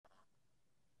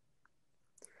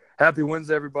Happy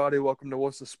Wednesday, everybody. Welcome to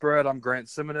What's the Spread. I'm Grant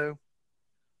Semino.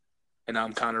 And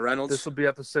I'm Connor This Reynolds. will be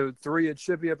episode 3. It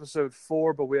should be episode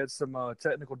 4, but we had some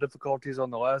technical difficulties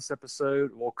on the last episode.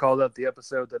 We'll call that the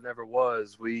episode that never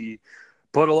was. We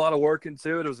put a lot of work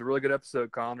into it. It was a really good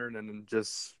episode, Connor, and then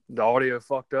just the audio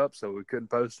fucked up, so we couldn't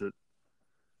post it.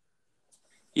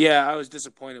 Yeah, I was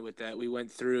disappointed with that. We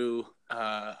went through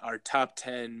our top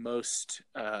 10 most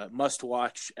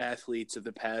must-watch athletes of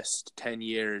the past 10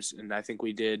 years, and I think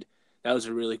we did. That was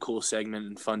a really cool segment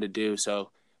and fun to do.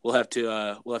 So we'll have to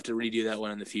redo that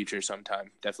one in the future sometime.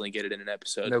 Definitely get it in an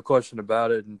episode. No question about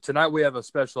it. And tonight we have a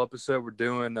special episode. We're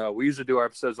doing. We usually do our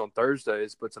episodes on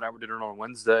Thursdays, but tonight we're doing it on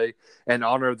Wednesday in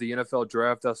honor of the NFL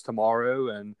draft. That's tomorrow,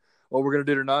 and what we're going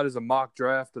to do tonight is a mock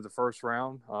draft of the first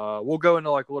round. We'll go into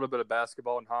like a little bit of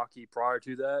basketball and hockey prior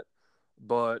to that,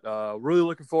 but really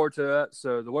looking forward to that.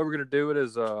 So the way we're going to do it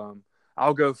is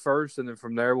I'll go first, and then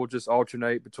from there we'll just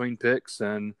alternate between picks,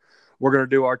 and we're going to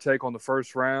do our take on the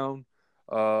first round.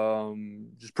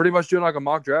 Just pretty much doing like a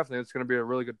mock draft. I think it's going to be a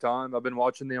really good time. I've been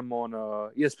watching them on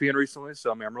ESPN recently,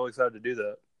 so I mean I'm really excited to do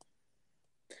that.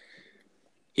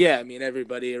 Yeah, I mean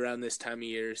everybody around this time of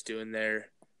year is doing their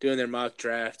mock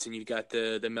drafts, and you've got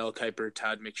the Mel Kiper,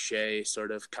 Todd McShay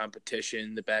sort of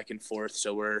competition, the back and forth.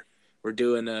 So we're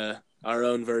doing our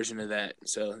own version of that.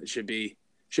 So it should be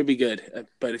good.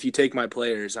 But if you take my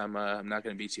players, I'm not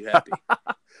going to be too happy.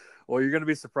 Well, you're going to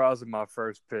be surprised with my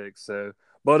first pick. So,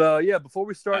 but yeah, before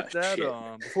we start that,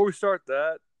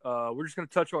 we're just going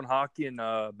to touch on hockey and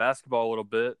basketball a little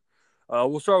bit.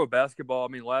 We'll start with basketball. I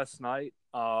mean, last night,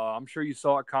 I'm sure you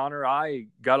saw it, Connor. I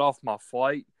got off my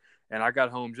flight and I got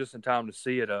home just in time to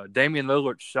see it. Damian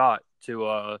Lillard shot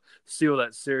to seal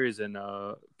that series in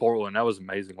Portland. That was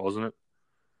amazing, wasn't it?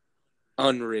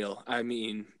 Unreal. I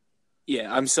mean,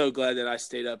 yeah, I'm so glad that I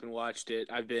stayed up and watched it.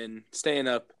 I've been staying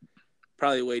up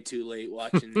probably way too late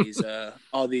watching these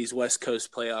all these West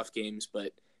Coast playoff games,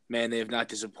 but man, they have not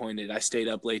disappointed. I stayed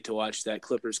up late to watch that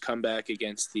Clippers comeback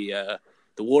against the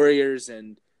Warriors,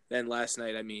 and then last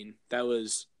night, I mean, that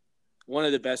was one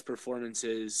of the best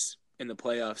performances in the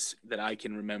playoffs that I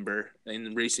can remember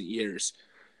in recent years.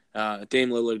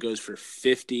 Dame Lillard goes for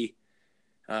 50,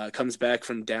 comes back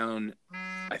from down.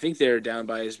 I think they're down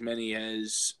by as many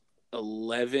as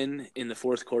 11 in the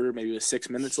fourth quarter, maybe with 6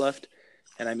 minutes left.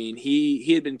 And I mean,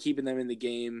 he had been keeping them in the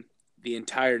game the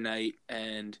entire night,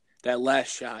 and that last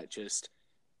shot, just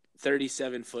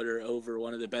 37-footer over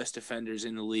one of the best defenders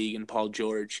in the league, and Paul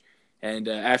George. And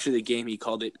after the game, he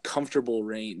called it comfortable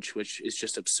range, which is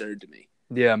just absurd to me.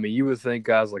 Yeah, I mean, you would think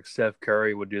guys like Steph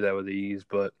Curry would do that with ease,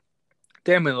 but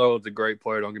Damian Lillard's a great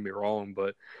player, don't get me wrong,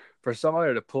 but for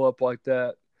somebody to pull up like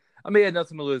that, I mean, he had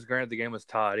nothing to lose. Granted, the game was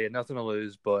tied. He had nothing to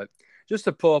lose, but just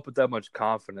to pull up with that much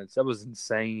confidence, that was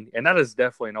insane. And that is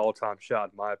definitely an all-time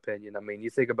shot, in my opinion. I mean, you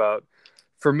think about,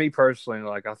 for me personally,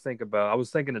 like I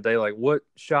was thinking today, like what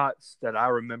shots that I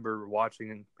remember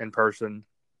watching in person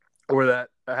or that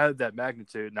had that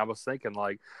magnitude. And I was thinking,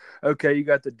 like, okay, you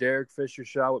got the Derek Fisher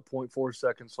shot with zero point 0.4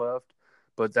 seconds left,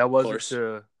 but that Of wasn't course.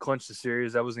 to clinch the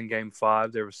series. That was in game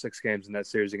 5. There were 6 games in that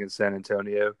series against San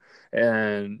Antonio.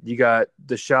 And you got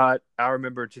the shot, I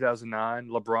remember in 2009,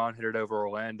 LeBron hit it over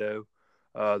Orlando,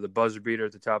 the buzzer beater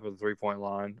at the top of the three-point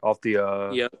line off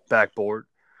the Yep. backboard.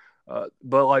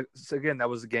 But like so again, that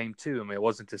was a game 2. I mean, it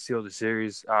wasn't to seal the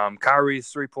series.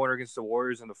 Kyrie's 3-pointer against the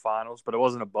Warriors in the finals, but it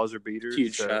wasn't a buzzer beater.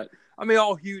 Huge So shot. I mean,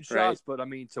 all huge Right. shots. But I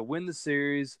mean, to win the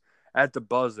series at the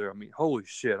buzzer, I mean, holy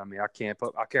shit! I mean, I can't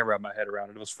wrap my head around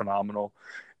it. It was phenomenal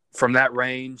from that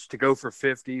range to go for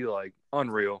 50, like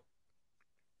unreal.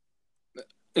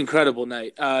 Incredible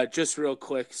night. Just real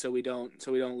quick, so we don't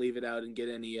leave it out and get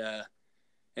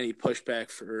any pushback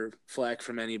for flack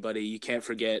from anybody. You can't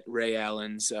forget Ray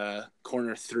Allen's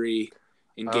corner 3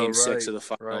 in Oh, Game 6 right, of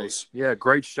the right. finals Yeah,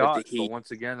 great with the shot. But Heat.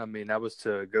 once again, I mean, that was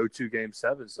to go to game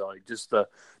 7. So, like, just the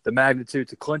magnitude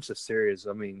to clinch the series,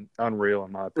 I mean, unreal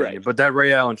in my opinion. Right. But that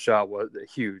Ray Allen shot was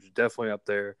huge. Definitely up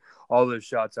there. All those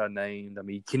shots I named. I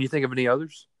mean, can you think of any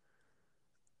others?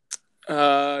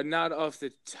 Not off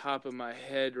the top of my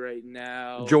head right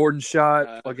now. Jordan shot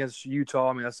Uh, against Utah.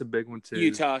 I mean, that's a big one, too.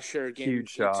 Utah, sure, Huge game 2.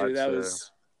 shot. That So,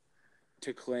 was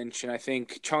to clinch, and I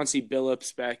think Chauncey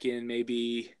Billups back in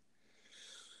maybe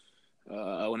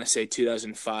I want to say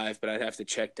 2005, but I'd have to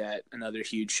check that. Another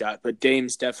huge shot, but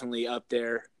Dame's definitely up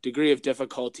there. Degree of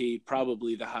difficulty,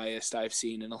 probably the highest I've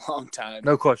seen in a long time.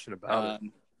 no question about it.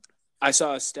 Um, I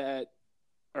saw a stat,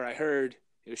 or I heard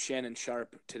it was Shannon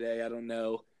Sharp today. I don't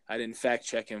know. I didn't fact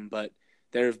check him, but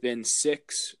there have been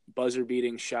 6 buzzer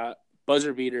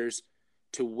beaters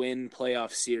to win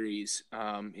playoff series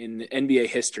in NBA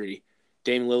history.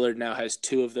 Dame Lillard now has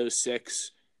 2 of those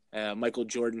 6. Michael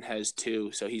Jordan has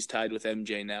 2, so he's tied with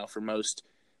MJ now for most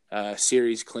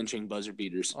series clinching buzzer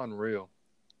beaters. Unreal.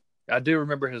 I do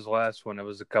remember his last one. It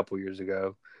was a couple years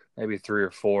ago, maybe 3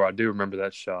 or 4. I do remember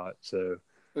that shot. So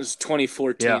it was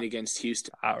 2014 yeah, against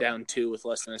Houston, down 2 with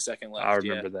less than a second left. I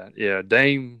remember that. Yeah,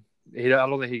 Dame. I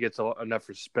don't think he gets enough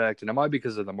respect, and it might be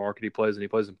because of the market he plays, and he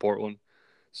plays in Portland.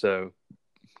 So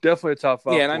definitely a top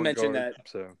 5. Yeah, and I mentioned guard, that.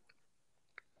 So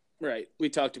right, we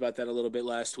talked about that a little bit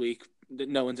last week.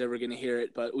 No one's ever going to hear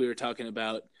it, but we were talking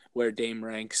about where Dame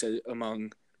ranks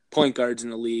among point guards in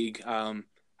the league.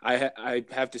 I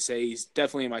have to say he's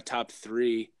definitely in my top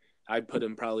 3. I'd put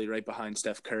him probably right behind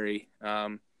Steph Curry.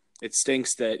 It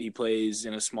stinks that he plays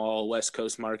in a small West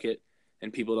Coast market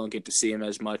and people don't get to see him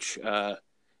as much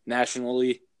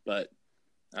nationally. But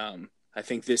I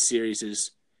think this series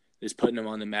is putting him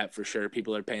on the map for sure.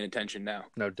 People are paying attention now.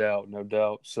 no doubt, no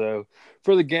doubt. So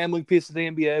for the gambling piece of the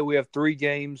NBA, we have 3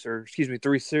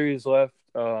 series left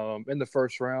in the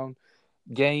first round.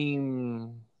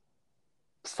 Game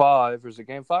 5, or is it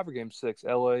game 5 or game 6?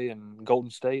 LA and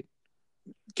Golden State.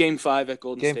 Game 5 at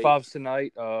Golden State. Game 5's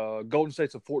tonight. Golden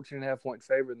State's a 14.5-point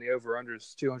favorite, and the over/under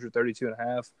is 232.5.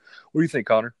 What do you think,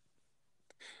 Connor?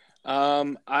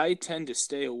 I tend to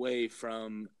stay away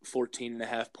from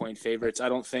 14.5-point favorites. I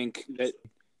don't think that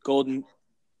Golden.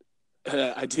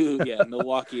 I do, yeah.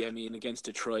 Milwaukee. I mean, against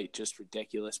Detroit, just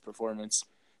ridiculous performance,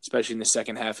 especially in the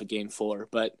second half of Game 4.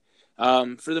 But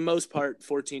for the most part,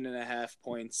 14.5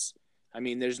 points. I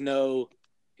mean,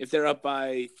 if they're up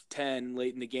by 10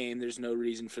 late in the game, there's no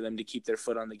reason for them to keep their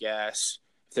foot on the gas.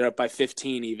 If they're up by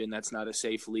 15 even, that's not a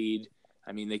safe lead.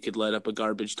 I mean, they could let up a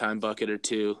garbage time bucket or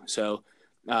 2. So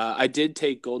I did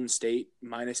take Golden State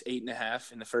minus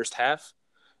 8.5 in the first half.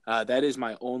 That is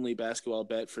my only basketball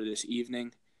bet for this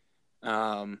evening.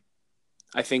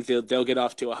 I think they'll get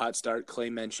off to a hot start. Clay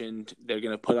mentioned they're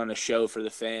going to put on a show for the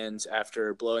fans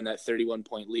after blowing that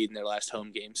 31-point lead in their last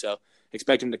home game. So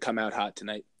expect them to come out hot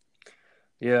tonight.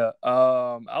 Yeah,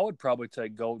 I would probably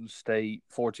take Golden State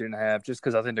 14.5 just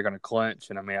because I think they're going to clinch.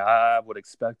 And, I mean, I would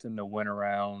expect them to win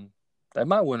around – they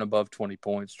might win above 20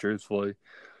 points, truthfully.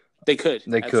 They could.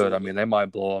 They could. I mean, they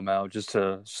might blow them out just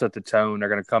to set the tone. They're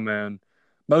going to come in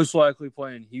most likely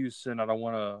playing Houston. I don't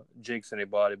want to jinx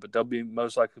anybody, but they'll be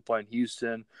most likely playing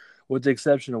Houston. With the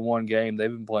exception of one game,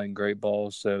 they've been playing great ball.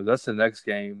 So that's the next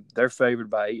game. They're favored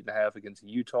by 8.5 against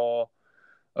Utah.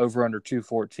 Over under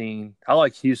 214. I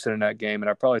like Houston in that game, and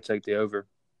I'd probably take the over.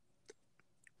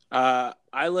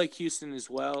 I like Houston as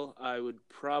well. I would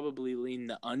probably lean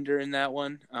the under in that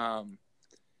one.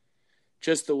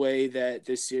 Just the way that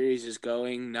this series is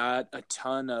going, not a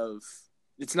ton of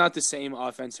 – it's not the same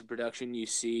offensive production you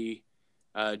see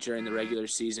during the regular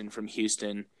season from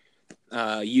Houston.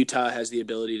 Utah has the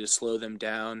ability to slow them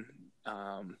down.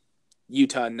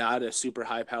 Utah not a super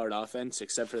high-powered offense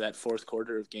except for that fourth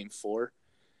quarter of Game 4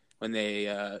 when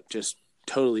they just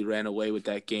totally ran away with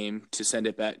that game to send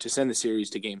the series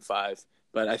to Game 5.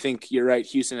 But I think you're right.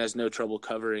 Houston has no trouble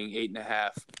covering 8.5,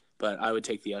 but I would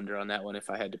take the under on that one if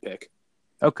I had to pick.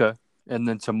 Okay. And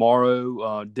then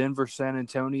tomorrow, Denver, San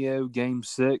Antonio, Game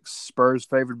 6. Spurs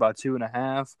favored by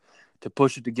 2.5 to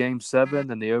push it to Game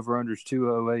 7, and the over/under is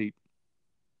 208.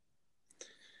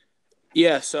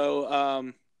 Yeah,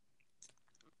 so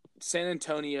San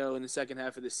Antonio in the second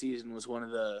half of the season was one of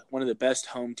the best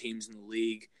home teams in the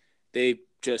league. They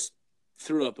just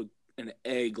threw up an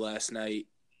egg last night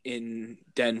in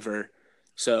Denver.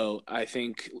 So I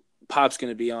think Pop's going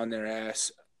to be on their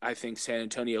ass. I think San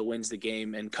Antonio wins the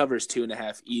game and covers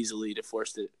 2.5 easily to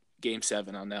force the Game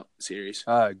 7 on that series.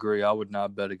 I agree. I would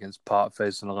not bet against Pop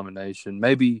facing elimination.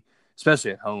 Maybe,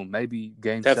 especially at home. Maybe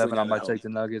Game 7 I might take the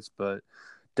Nuggets, but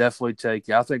definitely take.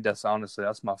 I think that's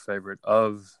my favorite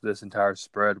of this entire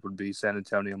spread would be San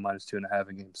Antonio minus 2.5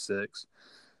 in Game 6.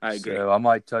 I agree. So I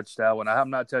might touch that one. I have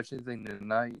not touched anything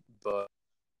tonight, but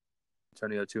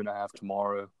Antonio 2.5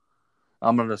 tomorrow.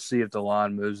 I'm going to see if the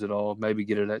line moves at all. Maybe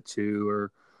get it at 2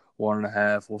 or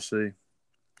 1.5. We'll see.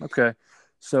 Okay.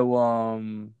 So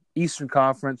Eastern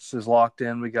Conference is locked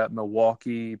in. We got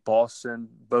Milwaukee, Boston,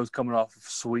 both coming off of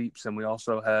sweeps, and we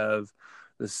also have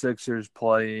the Sixers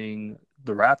playing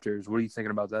the Raptors. What are you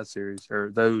thinking about that series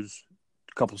or those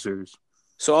couple series?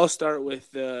 So I'll start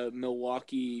with the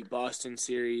Milwaukee-Boston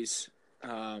series.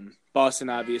 Boston,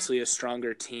 obviously, a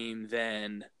stronger team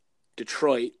than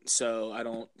Detroit, so I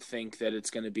don't think that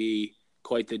it's going to be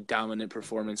quite the dominant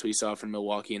performance we saw from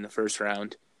Milwaukee in the first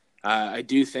round. I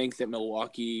do think that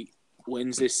Milwaukee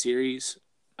wins this series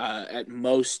at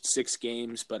most 6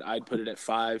 games, but I'd put it at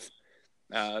 5.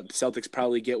 Celtics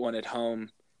probably get one at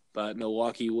home, but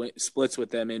Milwaukee splits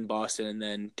with them in Boston and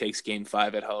then takes Game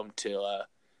 5 at home to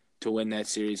to win that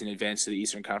series and advance to the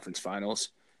Eastern Conference Finals.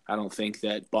 I don't think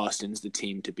that Boston's the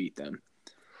team to beat them.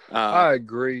 I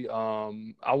agree.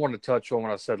 I want to touch on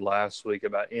what I said last week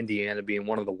about Indiana being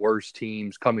one of the worst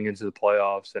teams coming into the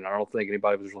playoffs, and I don't think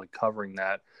anybody was really covering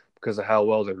that because of how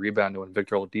well they rebounded when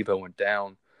Victor Oladipo went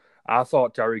down. I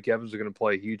thought Tyreek Evans was going to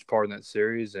play a huge part in that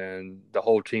series, and the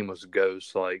whole team was a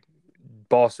ghost. Like,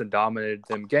 Boston dominated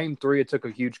them. Game 3, it took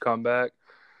a huge comeback,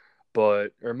 or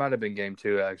it might have been Game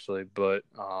 2 actually, but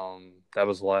that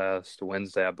was last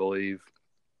Wednesday, I believe.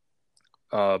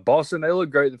 Boston, they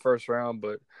looked great in the first round,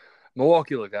 but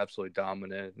Milwaukee looked absolutely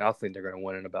dominant, and I think they're going to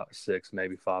win in about 6,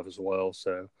 maybe 5 as well.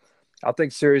 So I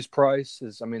think series price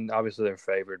is, I mean, obviously they're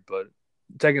favored, but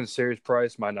taking the series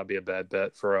price might not be a bad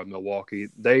bet for Milwaukee.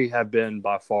 They have been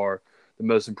by far the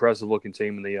most impressive looking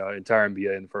team in the entire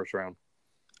NBA in the first round.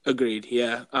 Agreed.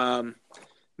 Yeah.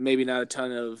 Maybe not a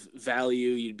ton of value.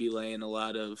 You'd be laying a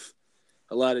lot of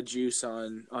juice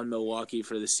on Milwaukee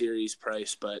for the series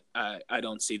price, but I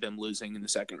don't see them losing in the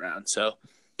second round. So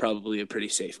probably a pretty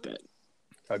safe bet.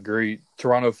 Agreed.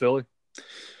 Toronto, Philly.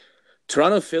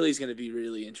 Philly is going to be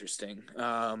really interesting.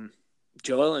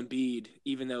 Joel Embiid,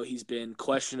 even though he's been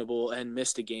questionable and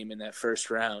missed a game in that first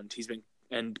round, he's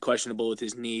been questionable with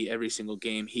his knee every single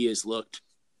game. He has looked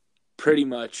pretty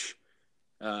much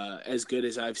as good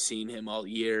as I've seen him all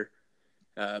year.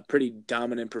 Pretty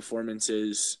dominant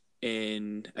performances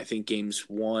in, I think, games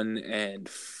 1 and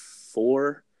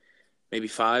 4, maybe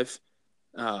 5.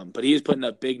 But he is putting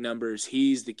up big numbers.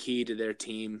 He's the key to their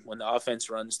team. When the offense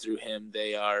runs through him,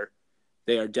 they are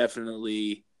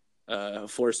definitely a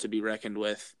force to be reckoned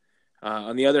with.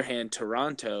 On the other hand,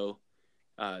 Toronto,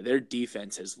 their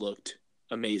defense has looked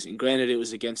amazing. Granted, it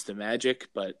was against the Magic,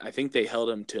 but I think they held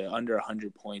them to under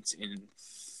 100 points in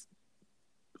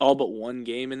all but one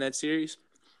game in that series,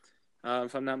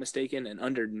 if I'm not mistaken, and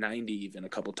under 90 even a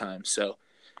couple times. So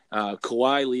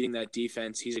Kawhi leading that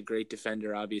defense. He's a great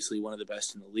defender, obviously one of the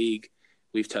best in the league.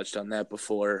 We've touched on that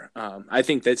before. I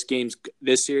think this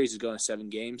series is going to 7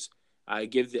 games. I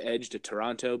give the edge to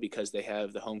Toronto because they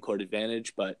have the home court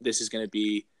advantage, but this is going to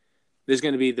be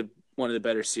one of the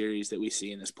better series that we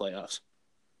see in this playoffs.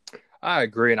 I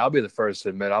agree, and I'll be the first to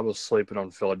admit I was sleeping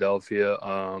on Philadelphia.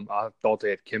 I thought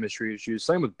they had chemistry issues.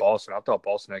 Same with Boston. I thought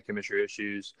Boston had chemistry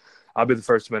issues. I'll be the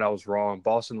first to admit I was wrong.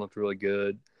 Boston looked really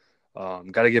good.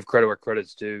 Got to give credit where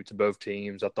credit's due to both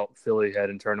teams. I thought Philly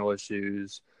had internal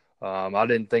issues. I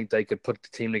didn't think they could put the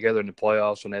team together in the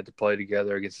playoffs when they had to play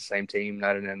together against the same team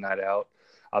night in and night out.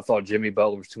 I thought Jimmy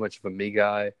Butler was too much of a me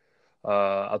guy.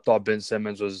 I thought Ben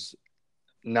Simmons was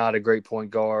not a great point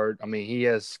guard. I mean, he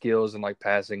has skills and like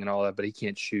passing and all that, but he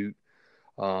can't shoot.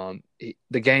 The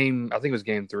game, I think it was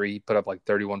game 3, he put up like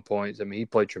 31 points. I mean, he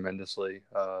played tremendously.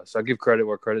 So I give credit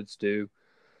where credit's due.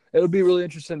 It'll be really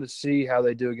interesting to see how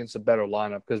they do against a better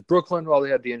lineup because Brooklyn, while they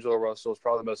had D'Angelo Russell, is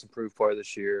probably the most improved player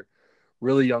this year.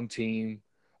 Really young team.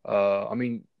 I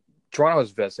mean, Toronto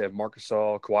has vets. They have Marc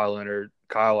Gasol, Kawhi Leonard,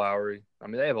 Kyle Lowry. I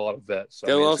mean, they have a lot of vets. So,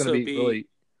 They'll it's also going to be really.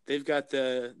 They've got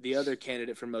the other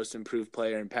candidate for most improved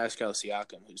player in Pascal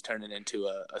Siakam, who's turning into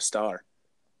a star.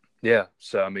 Yeah.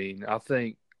 So, I mean, I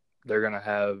think they're going to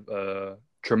have a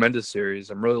tremendous series.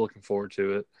 I'm really looking forward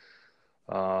to it.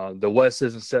 The West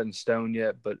isn't set in stone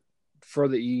yet, but for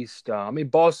the East, I mean,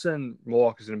 Boston,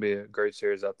 Milwaukee is going to be a great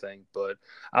series, I think. But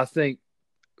I think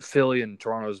Philly and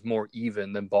Toronto is more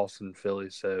even than Boston and Philly.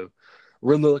 So,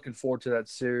 really looking forward to that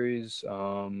series.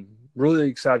 Really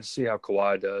excited to see how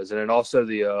Kawhi does. And then also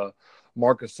the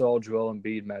Marc Gasol, Joel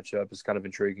Embiid matchup is kind of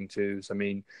intriguing too. So, I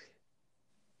mean,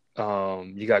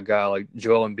 you got a guy like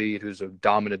Joel Embiid who's a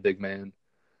dominant big man.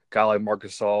 Guy like Marc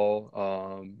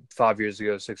Gasol, 5 years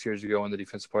ago, 6 years ago, won the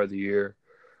Defensive Player of the Year.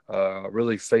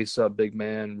 Really face-up big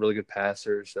man, really good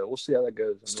passer. So we'll see how that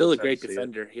goes. Still a great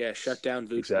defender. Yeah, shut down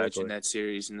Vucevic Exactly. in that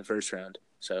series in the first round.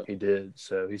 So he did.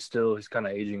 So he's kind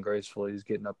of aging gracefully. He's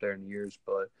getting up there in years,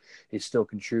 but he's still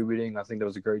contributing. I think that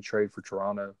was a great trade for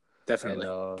Toronto. Definitely.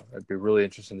 And it'd be really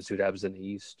interesting to see what happens in the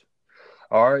East.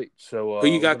 All right. So who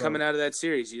you got coming out of that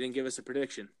series? You didn't give us a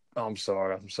prediction. Oh, I'm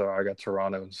sorry. I got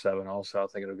Toronto in 7 also. I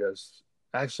think it'll go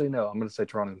 – actually, no. I'm going to say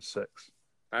Toronto in 6.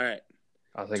 All right.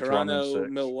 I think Toronto,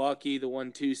 Milwaukee, the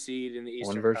 1-2 seed in the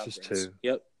Eastern Conference. 1 versus 2.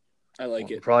 Yep. I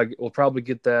like it. We'll probably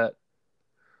get that.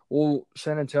 Well,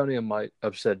 San Antonio might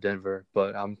upset Denver,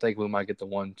 but I'm thinking we might get the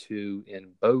 1-2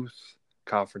 in both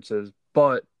conferences.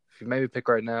 But if you made me pick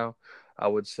right now, I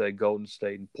would say Golden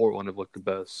State and Portland have looked the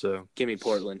best. So give me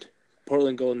Portland.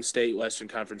 Portland Golden State Western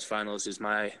Conference Finals is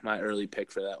my early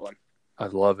pick for that one. I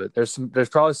love it. There's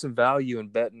probably some value in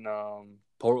betting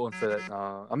Portland for that.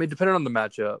 I mean, depending on the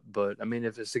matchup, but I mean,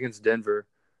 if it's against Denver,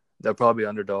 they'll probably be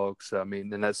underdogs. So, I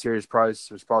mean, in that series price,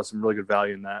 there's probably some really good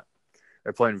value in that.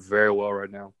 They're playing very well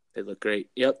right now. They look great.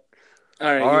 Yep. All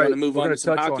right, All you want right, to move we're on going to to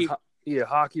some touch hockey? on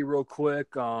hockey real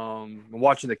quick. I'm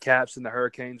watching the Caps and the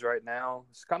Hurricanes right now.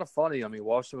 It's kind of funny. I mean,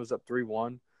 Washington was up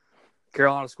 3-1.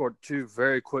 Carolina scored 2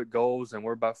 very quick goals, and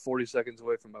we're about 40 seconds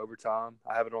away from overtime.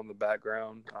 I have it on the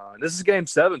background. And this is Game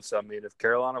 7, so, I mean, if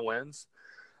Carolina wins,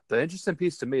 the interesting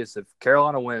piece to me is if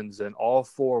Carolina wins, then all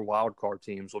 4 wild card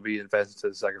teams will be advanced to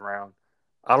the second round.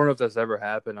 I don't know if that's ever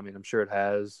happened. I mean, I'm sure it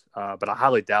has, but I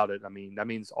highly doubt it. I mean, that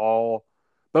means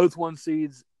both 1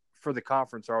 seeds for the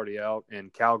conference are already out,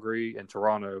 and Calgary and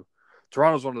Toronto.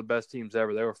 Toronto's one of the best teams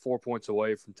ever. They were 4 points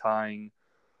away from tying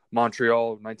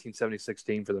Montreal 1976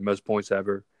 team for the most points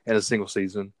ever in a single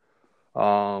season.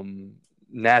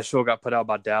 Nashville got put out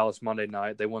by Dallas Monday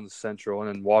night. They won the Central,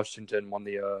 and then Washington won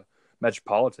the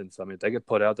Metropolitans. I mean, if they get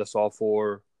put out, that's all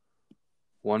 4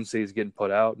 1 seeds getting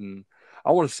put out. And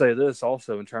I want to say this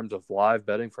also in terms of live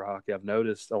betting for hockey. I've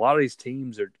noticed a lot of these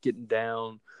teams are getting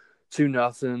down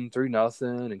 2-0,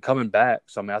 3-0, and coming back.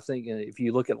 So, I mean, I think if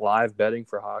you look at live betting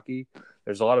for hockey,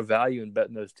 there's a lot of value in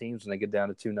betting those teams when they get down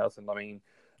to 2-0. I mean,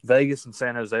 Vegas and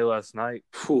San Jose last night,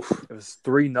 Whew. it was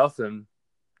 3-0.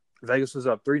 Vegas was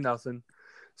up 3-0.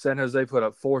 San Jose put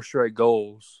up 4 straight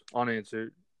goals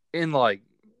unanswered in like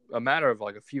a matter of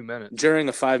like a few minutes. During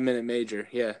a 5-minute major,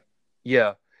 yeah.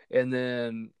 Yeah. And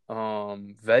then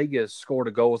Vegas scored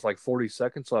a goal with like 40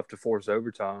 seconds left to force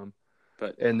overtime.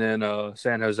 And then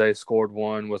San Jose scored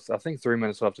one with, I think, 3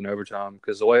 minutes left in overtime.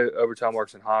 Because the way overtime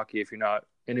works in hockey, if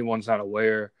anyone's not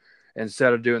aware,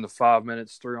 instead of doing the 5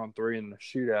 minutes, 3-on-3 in the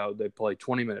shootout, they play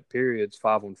 20-minute periods,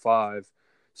 5-on-5,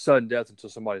 sudden death until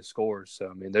somebody scores. So,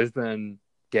 I mean, there's been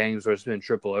games where it's been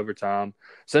triple overtime,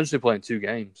 essentially playing 2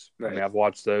 games. Right. I mean, I've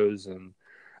watched those, and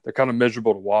they're kind of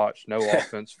miserable to watch. No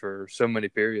offense for so many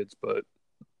periods, but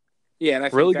yeah, and I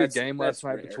think really good game last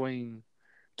night between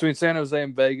San Jose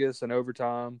and Vegas and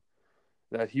overtime.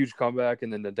 That huge comeback,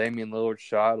 and then the Damian Lillard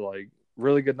shot, like,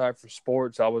 really good night for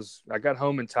sports. I got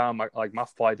home in time. My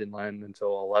flight didn't land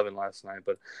until 11 last night,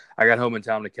 but I got home in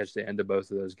time to catch the end of both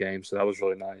of those games, so that was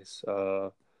really nice.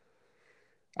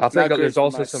 I think there's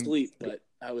also some sleep, but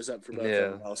I was up for both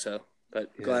of them also.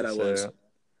 But glad I was.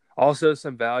 Also,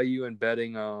 some value in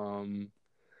betting.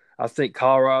 I think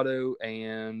Colorado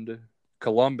and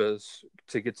Columbus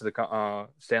to get to the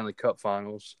Stanley Cup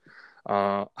Finals.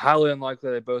 Highly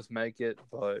unlikely they both make it,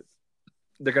 but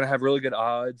they're going to have really good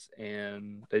odds,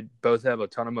 and they both have a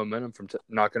ton of momentum from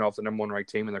knocking off the number 1 ranked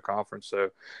team in their conference.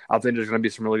 So I think there's going to be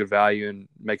some really good value in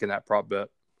making that prop bet.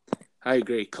 I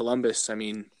agree. Columbus, I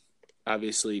mean,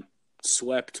 obviously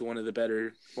swept one of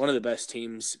the best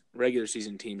teams, regular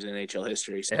season teams in NHL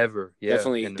history. So ever, yeah.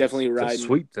 Definitely riding,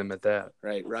 sweep them at that.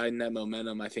 Right, riding that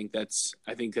momentum. I think that's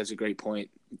a great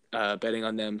point. Betting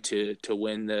on them to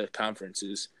win the conference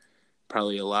is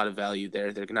probably a lot of value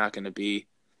there. They're not going to be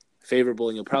favorable,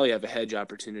 and you'll probably have a hedge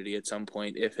opportunity at some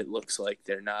point if it looks like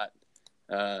they're not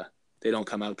they don't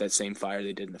come out that same fire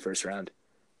they did in the first round.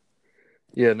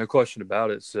 Yeah, no question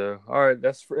about it. So, all right,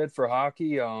 that's it for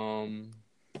hockey.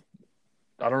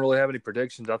 I don't really have any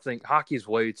predictions. I think hockey's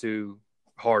way too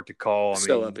hard to call.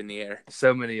 Up in the air.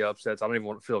 So many upsets. I don't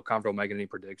even feel comfortable making any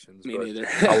predictions. Me neither.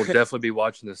 I will definitely be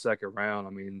watching the second round.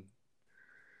 I mean,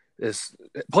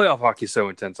 playoff hockey is so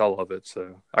intense. I love it.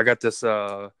 So I got this.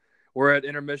 We're at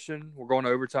intermission. We're going to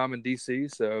overtime in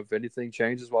DC. So if anything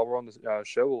changes while we're on the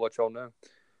show, we'll let y'all know.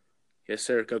 Yes,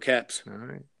 sir. Go Caps. All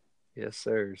right. Yes,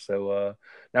 sir. So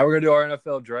now we're going to do our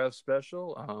NFL draft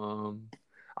special.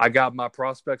 I got my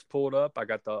prospects pulled up. I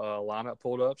got the lineup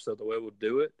pulled up. So the way we'll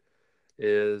do it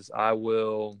is I'm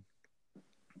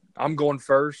going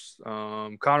first.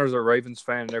 Connor's a Ravens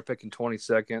fan, and they're picking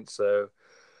 22nd. So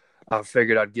I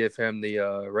figured I'd give him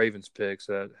the Ravens pick.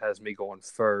 So that has me going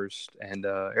first. And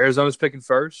Arizona's picking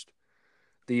first.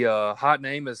 The hot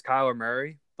name is Kyler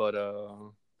Murray, but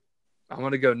I'm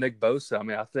going to go Nick Bosa. I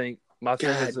mean, I think my thing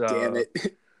is damn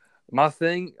it. My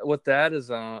thing with that is,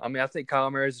 I think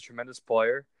Kyler Murray is a tremendous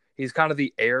player. He's kind of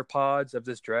the AirPods of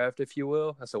this draft, if you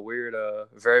will. That's a weird,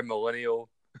 very millennial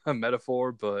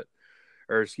metaphor,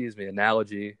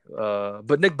 analogy.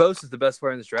 But Nick Bosa is the best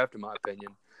player in this draft, in my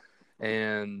opinion.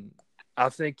 And I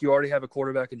think you already have a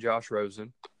quarterback in Josh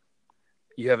Rosen.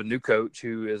 You have a new coach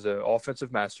who is an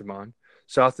offensive mastermind.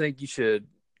 So I think you should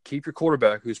keep your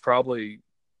quarterback, who's probably,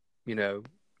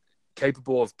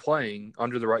 capable of playing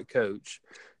under the right coach.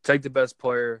 Take the best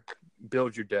player,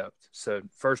 build your depth. So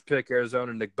first pick,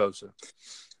 Arizona, Nick Bosa.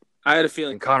 I had a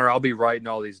feeling. And Connor, I'll be writing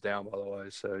all these down, by the way.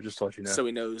 So just to let you know. So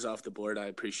we know who's off the board. I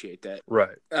appreciate that.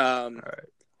 Right. All right.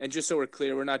 And just so we're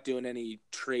clear, we're not doing any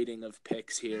trading of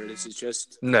picks here. This is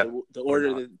just the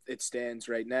order that it stands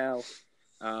right now.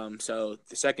 So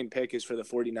the second pick is for the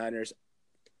 49ers.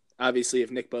 Obviously,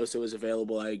 if Nick Bosa was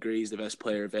available, I agree he's the best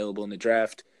player available in the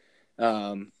draft.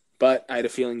 But I had a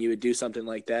feeling you would do something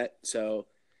like that. So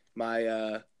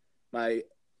my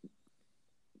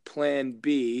plan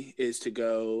B is to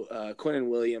go Quinnen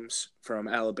Williams from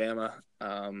Alabama.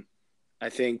 I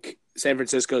think San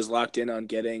Francisco's locked in on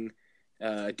getting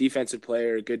a defensive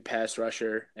player, a good pass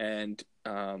rusher, and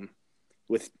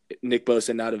with Nick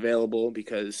Bosa not available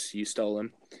because you stole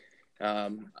him,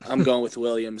 I'm going with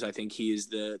Williams. I think he is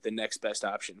the next best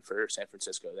option for San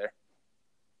Francisco there.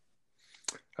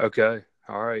 Okay.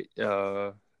 All right.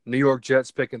 New York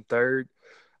Jets picking third.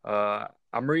 I'm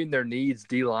reading their needs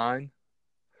D-line.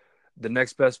 The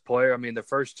next best player, I mean, the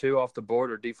first two off the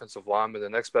board are defensive linemen. The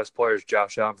next best player is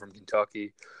Josh Allen from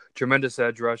Kentucky. Tremendous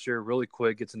edge rusher, really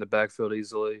quick, gets in the backfield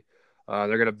easily. They're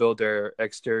going to build their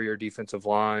exterior defensive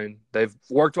line. They've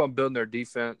worked on building their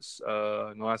defense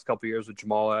in the last couple of years with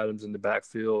Jamal Adams in the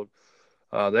backfield.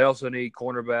 They also need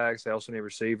cornerbacks. They also need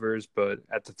receivers. But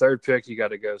at the third pick, you got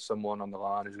to go someone on the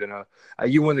line who's going to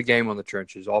you win the game on the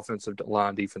trenches, offensive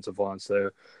line, defensive line.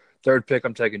 So third pick,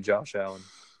 I'm taking Josh Allen.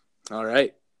 All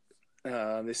right.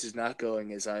 This is not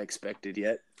going as I expected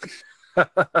yet.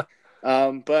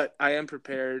 But I am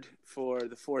prepared for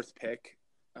the fourth pick.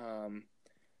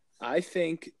 I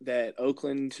think that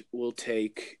Oakland will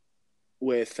take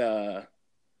with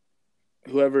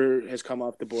whoever has come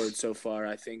off the board so far.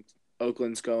 I think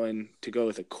Oakland's going to go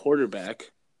with a quarterback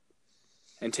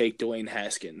and take Dwayne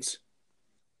Haskins.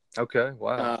 Okay,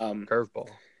 wow. Curveball.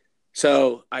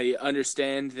 So I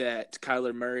understand that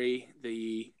Kyler Murray,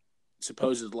 the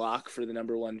supposed lock for the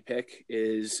number one pick,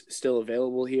 is still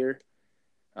available here.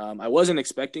 I wasn't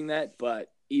expecting that,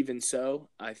 but even so,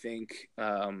 I think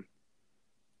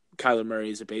Kyler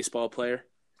Murray is a baseball player,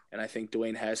 and I think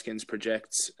Dwayne Haskins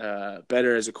projects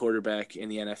better as a quarterback in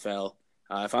the NFL.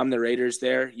 If I'm the Raiders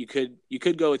there, you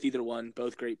could go with either one.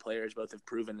 Both great players. Both have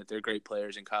proven that they're great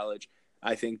players in college.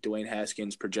 I think Dwayne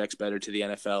Haskins projects better to the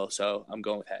NFL, so I'm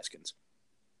going with Haskins.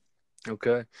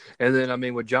 Okay. And then, I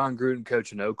mean, with John Gruden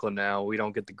coaching Oakland now, we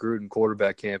don't get the Gruden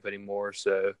quarterback camp anymore.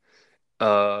 So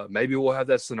maybe we'll have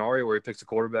that scenario where he picks a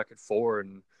quarterback at 4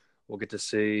 and we'll get to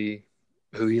see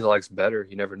who he likes better.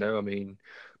 You never know. I mean,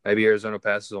 maybe Arizona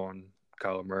passes on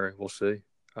Kyler Murray. We'll see.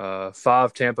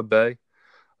 5, Tampa Bay.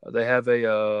 They have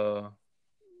a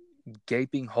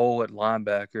gaping hole at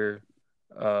linebacker.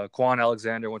 Quan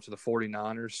Alexander went to the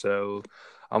 49ers, so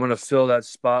I'm going to fill that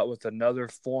spot with another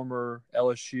former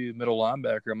LSU middle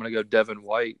linebacker. I'm going to go Devin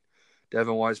White.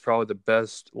 Devin White's probably the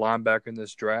best linebacker in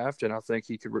this draft, and I think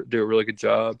he could do a really good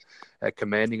job at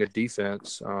commanding a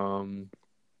defense.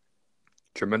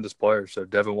 Tremendous player. So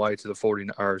Devin White to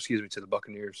the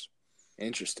Buccaneers.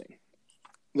 Interesting.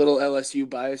 Little LSU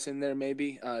bias in there,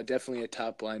 maybe. Definitely a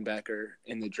top linebacker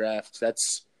in the draft.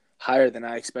 That's higher than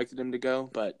I expected him to go,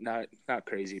 but not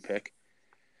crazy pick.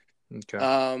 Okay.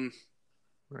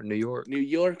 Or New York. New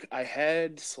York, I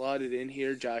had slotted in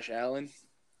here Josh Allen.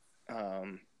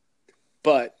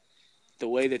 But the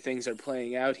way that things are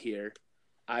playing out here,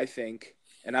 I think,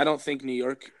 and I don't think New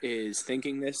York is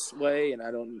thinking this way, and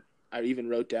I even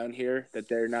wrote down here that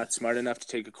they're not smart enough to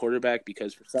take a quarterback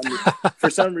because for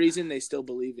some reason they still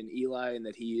believe in Eli and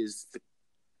that he is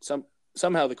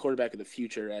somehow the quarterback of the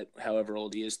future at however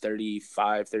old he is,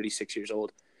 35, 36 years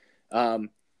old.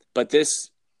 But this,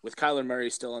 with Kyler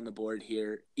Murray still on the board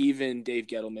here, even Dave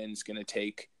Gettleman's going to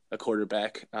take a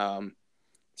quarterback.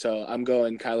 So I'm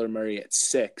going Kyler Murray at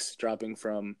 6, dropping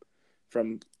from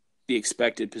the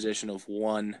expected position of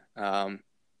 1.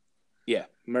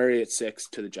 Murray at 6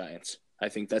 to the Giants. I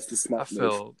think that's the smart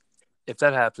move. If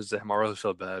that happens to him, I really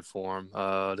feel bad for him.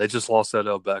 They just lost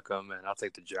Odell Beckham, and I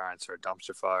think the Giants are a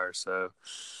dumpster fire. So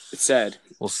it's sad.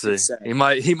 We'll see. Sad.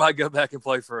 He might go back and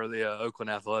play for the Oakland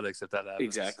Athletics if that happens.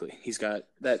 Exactly. He's got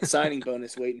that signing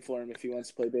bonus waiting for him if he wants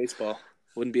to play baseball.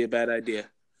 Wouldn't be a bad idea.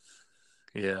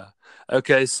 Yeah.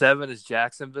 Okay, 7 is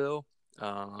Jacksonville.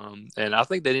 And I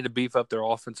think they need to beef up their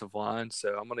offensive line.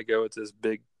 So I'm going to go with this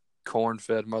big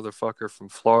corn-fed motherfucker from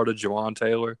Florida, Jawan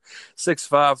Taylor.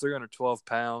 6'5", 312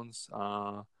 pounds.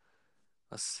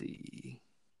 Let's see.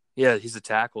 Yeah, he's a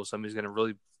tackle. So he's going to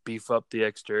really beef up the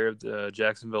exterior of the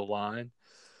Jacksonville line.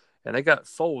 And they got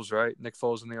Foles, right? Nick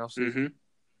Foles in the offseason? Mm-hmm.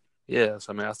 Yes.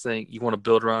 I mean, I think you want to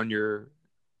build around your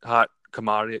hot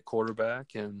commodity at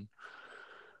quarterback, and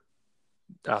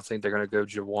I think they're going to go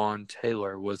Jawan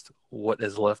Taylor with what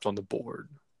is left on the board.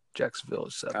 Jacksonville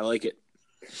is 7. I like it.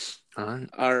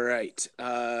 All right.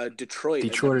 Detroit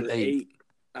at 8.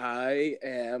 I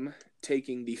am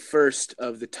taking the first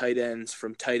of the tight ends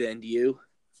from tight end U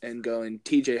and going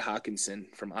TJ Hawkinson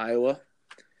from Iowa.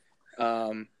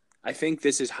 I think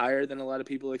this is higher than a lot of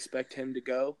people expect him to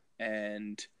go,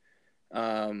 and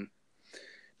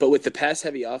But with the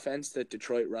pass-heavy offense that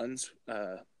Detroit runs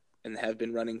and have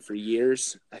been running for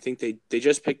years, I think they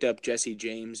just picked up Jesse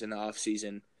James in the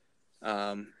offseason.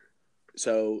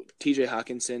 So TJ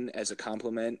Hawkinson as a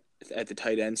complement at the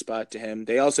tight end spot to him.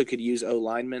 They also could use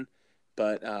O-lineman,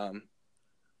 but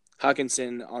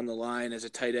Hawkinson on the line as a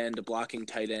tight end, a blocking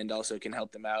tight end, also can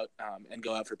help them out and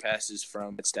go out for passes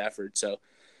from Stafford. So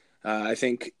I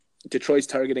think Detroit's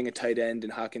targeting a tight end,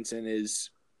 and Hawkinson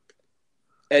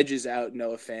edges out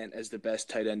Noah Fant as the best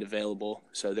tight end available.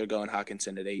 So they're going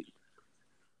Hawkinson at 8.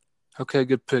 Okay,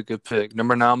 good pick.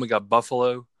 Number 9, we got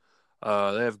Buffalo.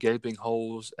 They have gaping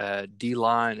holes at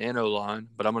D-line and O-line,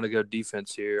 but I'm going to go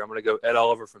defense here. I'm going to go Ed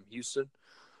Oliver from Houston.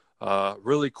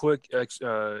 Really quick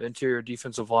interior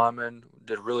defensive lineman.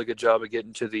 Did a really good job of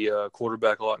getting to the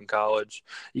quarterback a lot in college.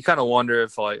 You kind of wonder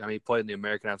if, he played in the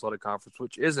American Athletic Conference,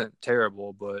 which isn't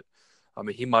terrible, but,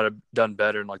 he might have done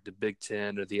better in, the Big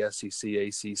Ten or the SEC,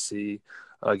 ACC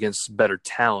against better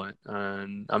talent.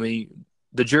 And,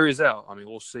 the jury's out.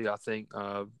 We'll see. I think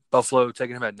Buffalo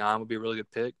taking him at 9 would be a really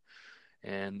good pick.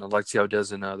 And I'd like to see how he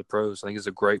does in the pros. I think he's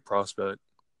a great prospect.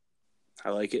 I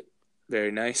like it.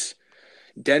 Very nice.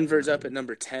 Denver's up at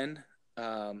number 10.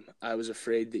 I was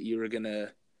afraid that you were going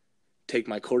to take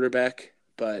my quarterback,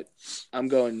 but I'm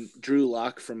going Drew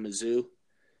Lock from Mizzou.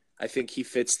 I think he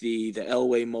fits the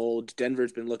Elway mold.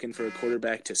 Denver's been looking for a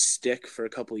quarterback to stick for a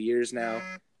couple of years now.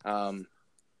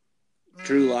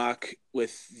 Drew Lock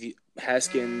with the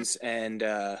Haskins and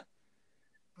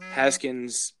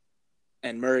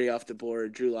Murray off the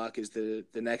board. Drew Lock is the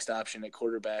next option at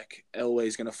quarterback.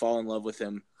 Elway's going to fall in love with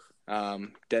him.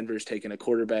 Denver's taking a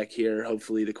quarterback here,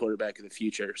 hopefully the quarterback of the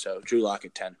future. So Drew Lock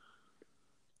at 10.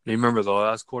 Do you remember the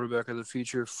last quarterback of the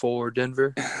future for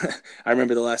Denver? I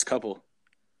remember the last couple.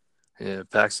 Yeah,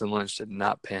 Paxton Lynch did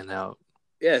not pan out.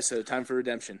 Yeah, so time for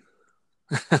redemption.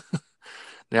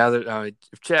 Now that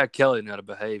if Chad Kelly knew how to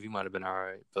behave, he might have been all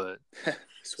right, but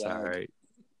it's all right.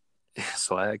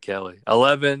 Swag Kelly.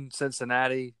 11,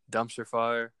 Cincinnati, dumpster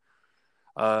fire.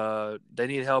 They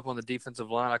need help on the defensive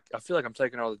line. I feel like I'm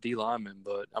taking all the D linemen,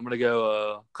 but I'm going to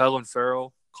go Clelin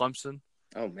Ferrell, Clemson.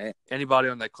 Oh, man. Anybody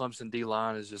on that Clemson D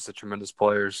line is just a tremendous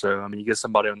player. So, you get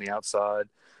somebody on the outside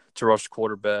to rush the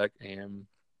quarterback. And,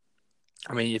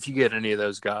 if you get any of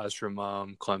those guys from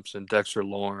Clemson, Dexter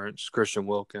Lawrence, Christian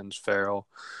Wilkins, Ferrell,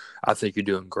 I think you're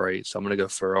doing great. So, I'm going to go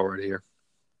Ferrell right here.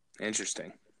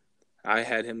 Interesting. I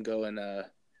had him going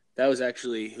that was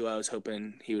actually who I was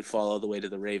hoping he would fall all the way to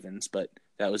the Ravens, but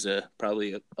that was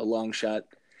probably a long shot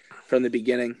from the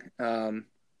beginning. But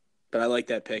I like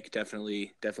that pick.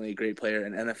 Definitely a great player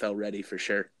and NFL ready for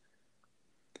sure.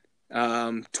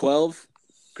 12,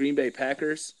 Green Bay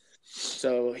Packers.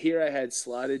 So here I had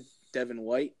slotted Devin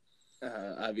White.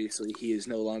 Obviously, he is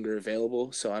no longer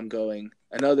available, so I'm going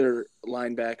another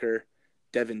linebacker,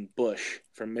 Devin Bush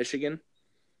from Michigan.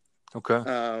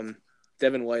 Okay.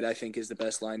 Devin White, I think, is the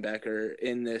best linebacker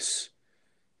in this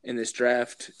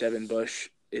draft. Devin Bush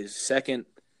is second.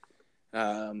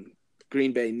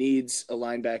 Green Bay needs a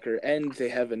linebacker, and they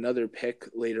have another pick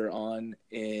later on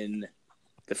in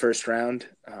the first round.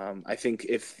 I think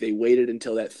if they waited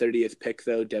until that 30th pick,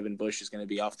 though, Devin Bush is going to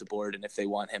be off the board, and if they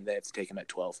want him, they have to take him at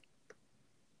 12.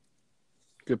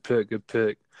 Good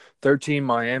pick. 13,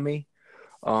 Miami.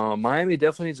 Miami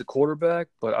definitely needs a quarterback,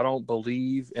 but I don't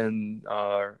believe in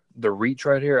the reach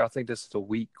right here. I think this is a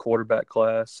weak quarterback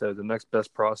class. So the next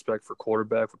best prospect for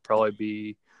quarterback would probably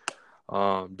be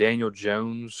Daniel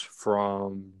Jones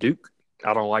from Duke.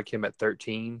 I don't like him at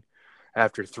 13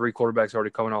 after 3 quarterbacks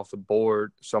already coming off the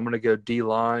board. So I'm going to go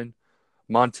D-line.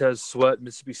 Montez Sweat,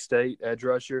 Mississippi State, edge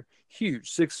rusher. Huge,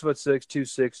 6'6",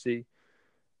 260.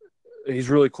 He's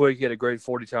really quick. He had a great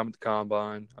 40 time at the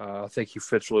combine. I think he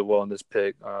fits really well in this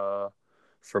pick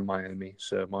for Miami.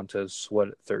 So Montez Sweat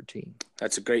at 13.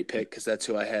 That's a great pick because that's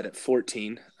who I had at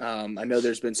 14. I know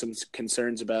there's been some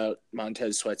concerns about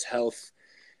Montez Sweat's health,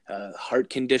 heart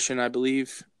condition, I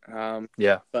believe.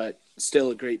 Yeah. But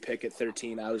still a great pick at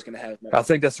 13. I was going to have him. I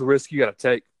think that's a risk you got to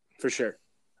take. For sure.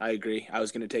 I agree. I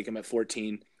was going to take him at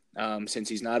 14 since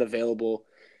he's not available.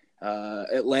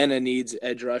 Atlanta needs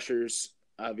edge rushers.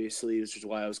 Obviously, which is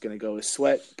why I was going to go with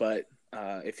Sweat. But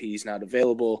if he's not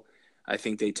available, I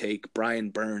think they take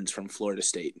Brian Burns from Florida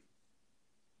State.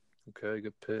 Okay,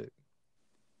 good pick.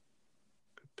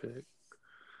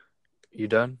 You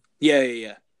done?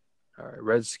 Yeah. All right,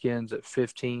 Redskins at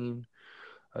 15.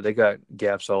 They got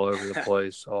gaps all over the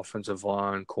place. Offensive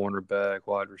line, cornerback,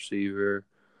 wide receiver.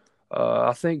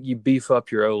 I think you beef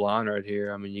up your O-line right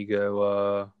here. You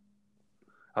go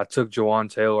I took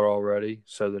Jawan Taylor already,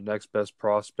 so the next best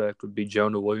prospect would be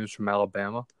Jonah Williams from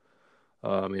Alabama.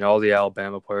 I mean, all the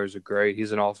Alabama players are great.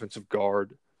 He's an offensive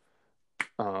guard.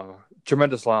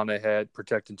 Tremendous line they had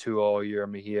protecting Tua all year. I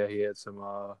mean, he had some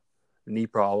knee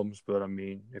problems, but I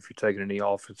mean, if you're taking any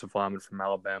offensive lineman from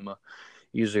Alabama,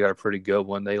 you usually got a pretty good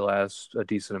one. They last a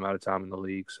decent amount of time in the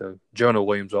league. So Jonah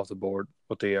Williams off the board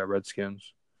with the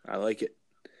Redskins. I like it.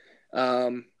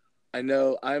 I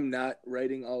know I'm not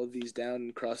writing all of these down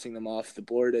and crossing them off the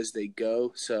board as they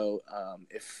go. So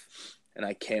and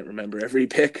I can't remember every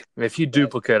pick. If you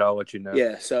duplicate, I'll let you know.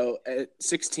 Yeah. So at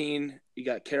 16, you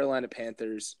got Carolina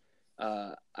Panthers.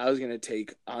 I was going to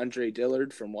take Andre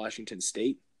Dillard from Washington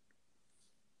State.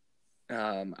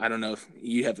 I don't know if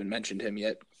you haven't mentioned him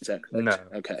yet. Is that correct?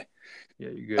 No. Okay. Yeah,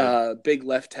 you're good. Big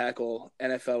left tackle,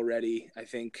 NFL ready. I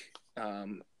think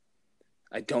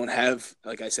I don't have,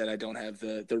 like I said, I don't have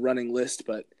the running list,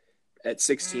 but at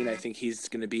 16, I think he's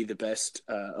going to be the best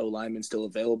O-lineman still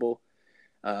available.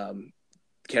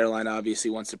 Carolina obviously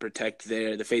wants to protect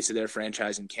the face of their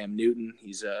franchise in Cam Newton.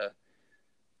 He's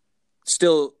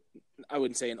still, I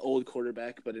wouldn't say an old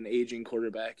quarterback, but an aging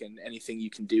quarterback, and anything you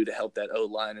can do to help that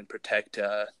O-line and protect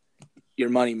your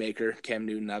moneymaker. Cam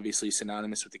Newton, obviously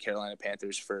synonymous with the Carolina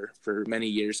Panthers for many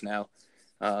years now.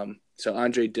 So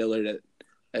Andre Dillard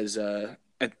as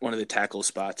at one of the tackle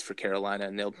spots for Carolina,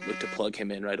 and they'll look to plug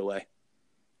him in right away.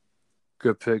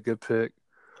 Good pick.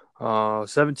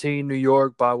 17, New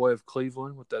York by way of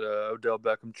Cleveland with that Odell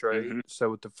Beckham trade. Mm-hmm. So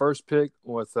with the first pick,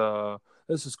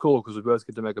 this is cool because we both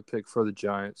get to make a pick for the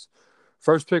Giants.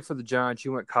 First pick for the Giants,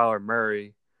 you went Kyler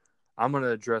Murray. I'm going to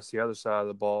address the other side of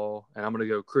the ball, and I'm going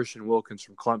to go Christian Wilkins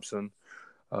from Clemson.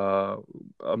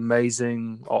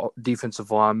 Amazing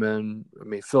defensive lineman. I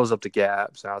mean, fills up the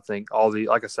gaps. And I think all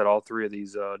three of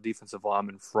these defensive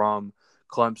linemen from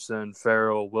Clemson,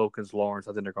 Farrell, Wilkins, Lawrence,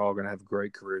 I think they're all going to have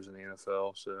great careers in the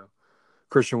NFL. So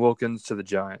Christian Wilkins to the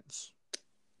Giants.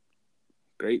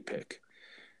 Great pick.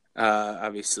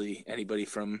 Obviously, anybody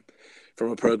from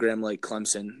a program like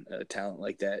Clemson, a talent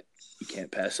like that, you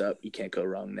can't pass up. You can't go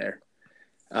wrong there.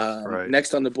 Right.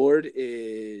 Next on the board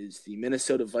is the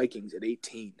Minnesota Vikings at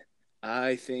 18.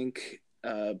 I think,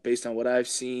 based on what I've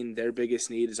seen, their biggest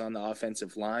need is on the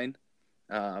offensive line.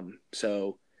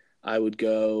 So I would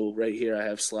go right here. I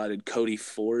have slotted Cody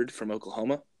Ford from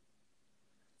Oklahoma.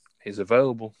 He's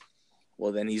available.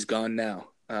 Well, then he's gone now.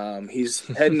 He's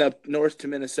heading up north to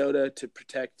Minnesota to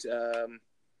protect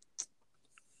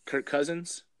Kirk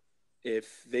Cousins.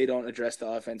 If they don't address the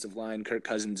offensive line, Kirk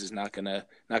Cousins is not gonna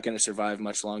survive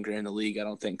much longer in the league. I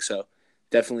don't think so.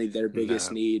 Definitely their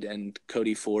biggest need, and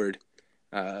Cody Ford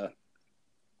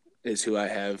is who I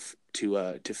have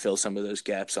to fill some of those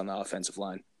gaps on the offensive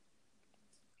line.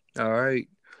 All right.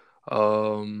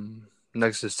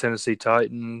 Next is Tennessee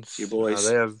Titans. Your boys.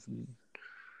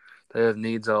 They have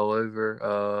needs all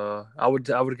over. I would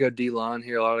go D-line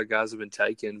here. A lot of guys have been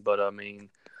taken, but I mean,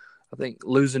 I think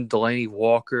losing Delaney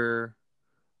Walker,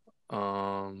 they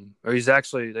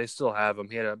still have him.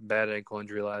 He had a bad ankle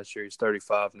injury last year. He's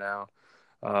 35 now.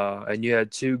 And you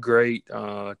had two great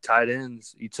tight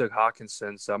ends. You took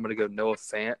Hawkinson, so I'm going to go Noah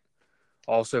Fant,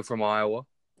 also from Iowa.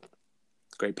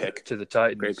 Great pick. To the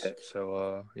Titans. Great pick.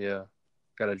 So,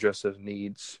 got to address those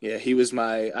needs. Yeah, he was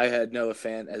I had Noah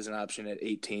Fant as an option at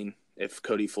 18 if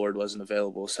Cody Ford wasn't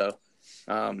available. So,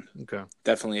 okay.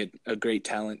 Definitely a great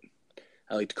talent.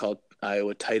 I like to call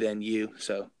Iowa tight end U.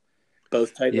 So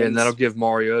both tight ends. Yeah, and that'll give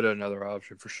Mariota another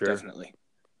option for sure. Definitely.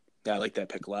 Yeah, I like that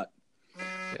pick a lot.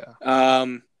 Yeah.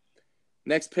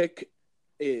 Next pick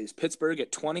is Pittsburgh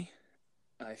at 20.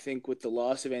 I think with the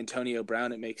loss of Antonio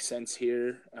Brown, it makes sense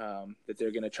here that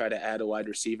they're going to try to add a wide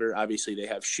receiver. Obviously, they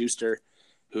have Schuster,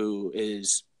 who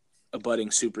is a budding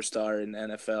superstar in the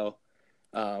NFL.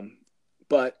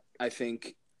 But I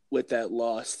think with that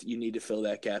loss, you need to fill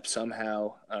that gap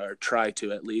somehow, or try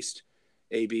to at least.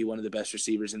 AB, one of the best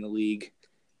receivers in the league.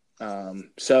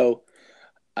 So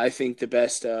I think the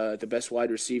best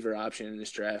wide receiver option in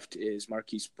this draft is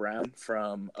Marquise Brown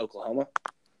from Oklahoma.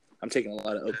 I'm taking a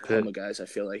lot of Oklahoma guys, I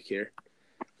feel like, here.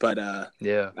 But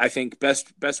I think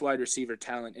best wide receiver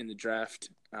talent in the draft,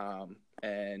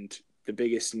 and the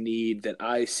biggest need that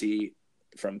I see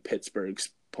from Pittsburgh's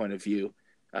point of view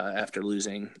after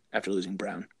losing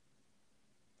Brown.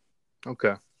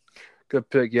 Okay. Good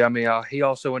pick. Yeah, I mean, he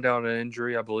also went down an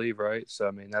injury, I believe, right? So,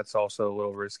 I mean, that's also a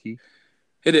little risky.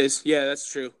 It is. Yeah, that's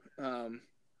true.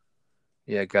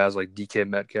 Yeah, guys like DK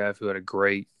Metcalf, who had a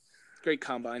great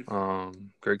combine.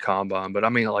 Great combine. But, I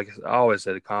mean, like I always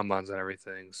say, the combines and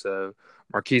everything. So,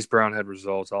 Marquise Brown had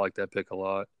results. I like that pick a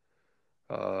lot.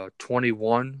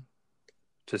 21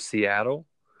 to Seattle.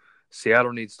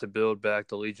 Seattle needs to build back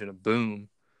the Legion of Boom.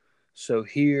 So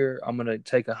here I'm going to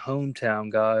take a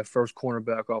hometown guy, first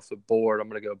cornerback off the board. I'm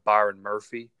going to go Byron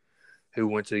Murphy, who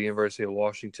went to the University of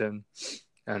Washington.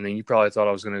 And then you probably thought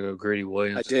I was going to go Greedy I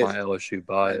Williams with did. my LSU I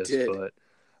bias, did.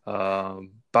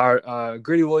 but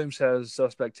Greedy Williams has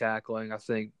suspect tackling. I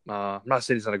think I'm not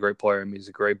saying he's not a great player. I mean, he's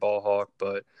a great ball hawk,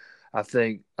 but I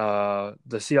think the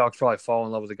Seahawks probably fall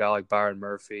in love with a guy like Byron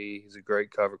Murphy. He's a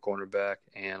great cover cornerback,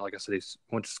 and like I said, he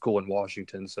went to school in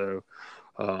Washington, so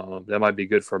that might be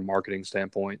good from a marketing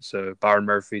standpoint. So Byron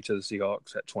Murphy to the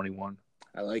Seahawks at 21.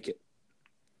 I like it.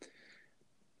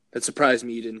 That surprised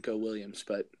me you didn't go Williams,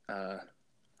 but I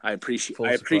appreciate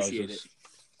it.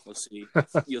 We'll see.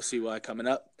 You'll see why coming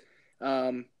up.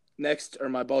 Next are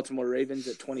my Baltimore Ravens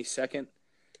at 22nd.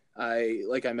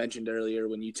 Like I mentioned earlier,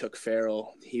 when you took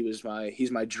Farrell, he's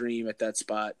my dream at that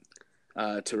spot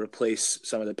to replace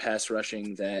some of the pass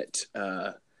rushing that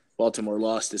Baltimore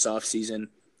lost this offseason.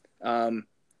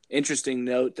 Interesting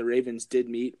note: the Ravens did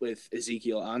meet with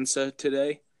Ezekiel Ansah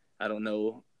today. I don't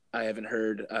know. I haven't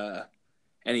heard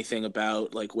anything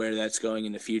about like where that's going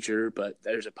in the future, but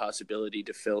there's a possibility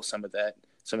to fill some of that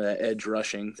edge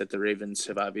rushing that the Ravens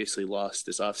have obviously lost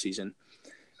this offseason.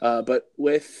 But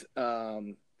with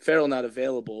Farrell not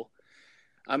available,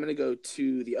 I'm going to go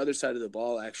to the other side of the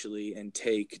ball actually and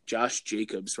take Josh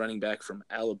Jacobs, running back from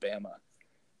Alabama.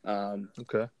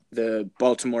 Okay. The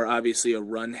Baltimore, obviously a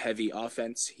run-heavy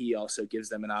offense. He also gives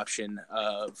them an option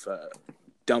of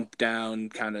dump down,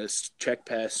 kind of check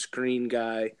pass screen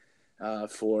guy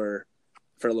for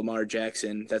Lamar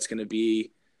Jackson. That's going to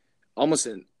be almost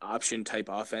an option type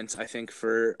offense, I think,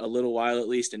 for a little while at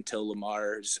least, until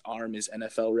Lamar's arm is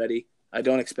NFL ready. I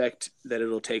don't expect that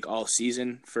it'll take all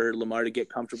season for Lamar to get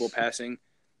comfortable passing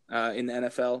in the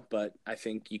NFL, but I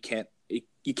think you can't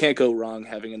go wrong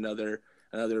having another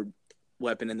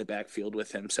weapon in the backfield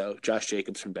with him. So Josh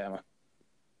Jacobs from Bama.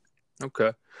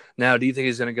 Okay. Now, do you think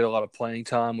he's going to get a lot of playing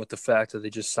time with the fact that they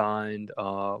just signed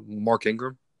Mark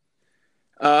Ingram?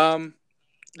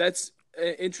 That's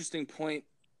an interesting point.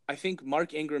 I think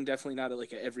Mark Ingram definitely not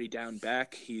like an every down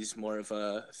back. He's more of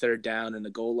a third down and the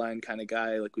goal line kind of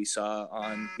guy, like we saw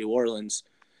on New Orleans.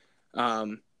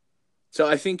 So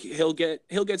I think he'll get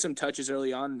some touches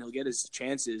early on, and he'll get his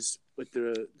chances with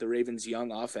the Ravens'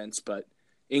 young offense. But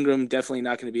Ingram definitely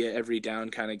not going to be an every down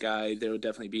kind of guy. There will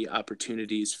definitely be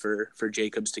opportunities for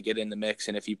Jacobs to get in the mix,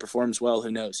 and if he performs well,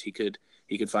 who knows? He could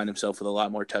find himself with a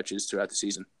lot more touches throughout the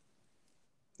season.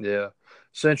 Yeah.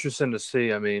 It's interesting to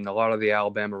see. I mean, a lot of the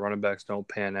Alabama running backs don't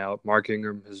pan out. Mark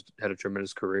Ingram has had a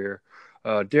tremendous career.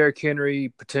 Derrick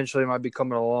Henry potentially might be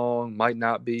coming along, might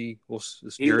not be.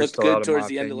 He looked good towards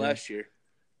the end of last year.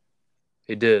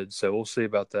 He did, so we'll see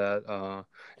about that.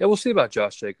 We'll see about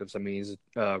Josh Jacobs. I mean, he's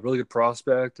a really good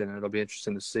prospect, and it'll be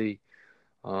interesting to see.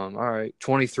 All right,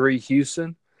 23,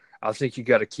 Houston. I think you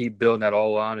got to keep building that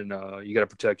all line, and you got to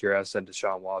protect your asset.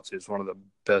 Deshaun Watson is one of the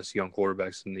best young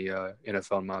quarterbacks in the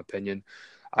NFL, in my opinion.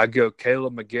 I go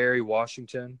Caleb McGarry,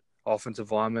 Washington,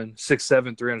 offensive lineman,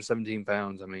 6'7", 317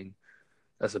 pounds. I mean,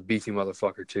 that's a beefy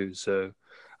motherfucker too. So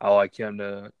I like him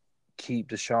to keep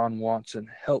Deshaun Watson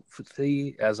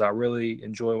healthy, as I really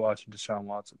enjoy watching Deshaun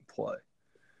Watson play.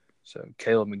 So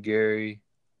Caleb McGarry,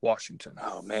 Washington.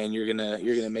 Oh man, you're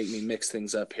gonna make me mix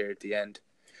things up here at the end.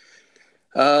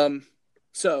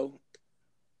 So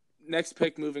next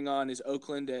pick moving on is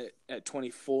Oakland at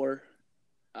 24.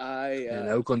 And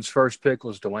Oakland's first pick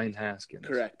was Dwayne Haskins.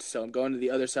 Correct. So I'm going to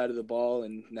the other side of the ball,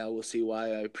 and now we'll see why.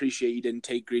 I appreciate you didn't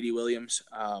take Greedy Williams.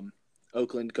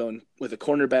 Oakland going with a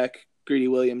cornerback, Greedy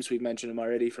Williams. We've mentioned him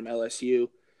already from LSU.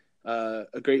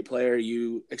 A great player.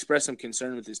 You expressed some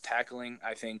concern with his tackling.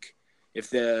 I think if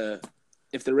the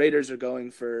Raiders are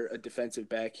going for a defensive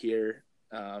back here,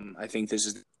 I think this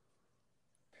is.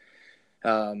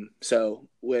 So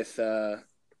with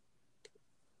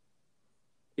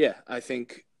I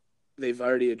think they've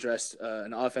already addressed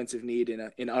an offensive need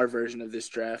in our version of this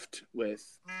draft with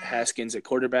Haskins at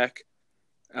quarterback.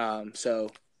 So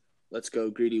let's go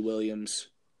Greedy Williams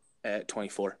at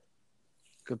 24.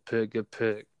 Good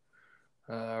pick.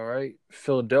 All right,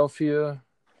 Philadelphia.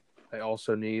 They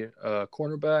also need a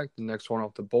cornerback. The next one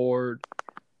off the board,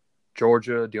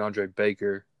 Georgia, DeAndre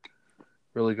Baker.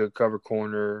 Really good cover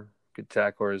corner, good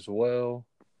tackler as well.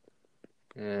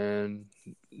 And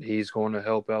he's going to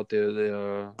help out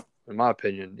the in my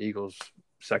opinion, Eagles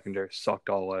secondary sucked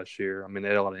all last year. I mean, they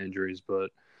had a lot of injuries, but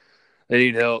they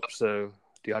need help. So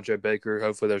DeAndre Baker,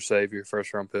 hopefully their savior,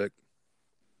 first-round pick.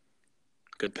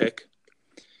 Good pick.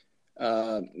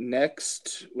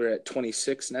 Next, we're at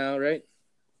 26 now, right?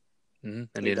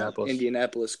 Mm-hmm.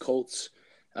 Indianapolis Colts.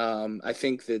 I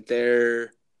think that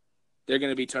they're going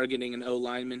to be targeting an O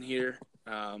lineman here.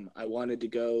 I wanted to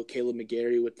go Caleb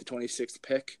McGarry with the 26th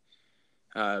pick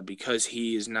because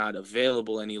he is not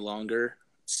available any longer.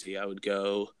 Let's see, I would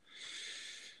go.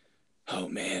 Oh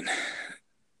man,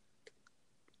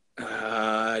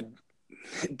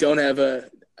 don't have a.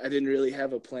 I didn't really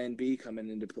have a plan B coming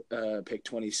into pick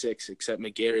 26 except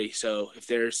McGarry. So if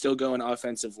they're still going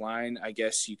offensive line, I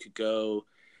guess you could go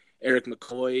Eric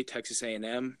McCoy, Texas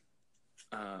A&M,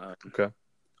 Okay.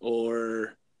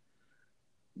 or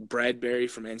Bradbury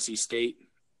from NC State.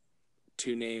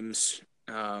 Two names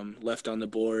left on the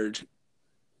board,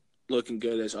 looking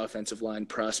good as offensive line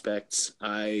prospects.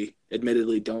 I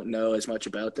admittedly don't know as much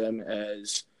about them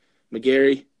as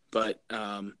McGarry, but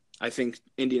I think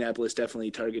Indianapolis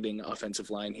definitely targeting offensive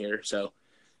line here. So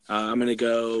I'm going to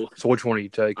go. So which one are you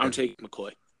taking? I'm taking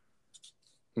McCoy.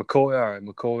 McCoy, all right.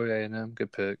 McCoy, A&M,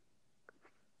 good pick.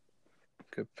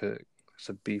 Good pick. It's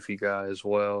a beefy guy as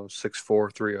well,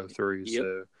 6'4", 303. Yep.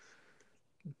 So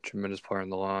tremendous player on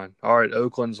the line. All right,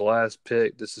 Oakland's last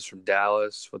pick. This is from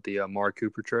Dallas with the Amari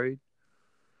Cooper trade.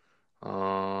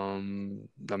 I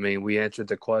mean, we answered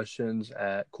the questions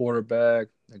at quarterback.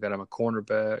 They got him a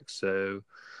cornerback. So,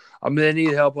 I mean, they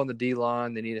need help on the D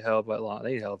line. They need help at line.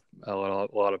 They need help at a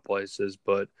lot of places.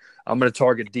 But I'm going to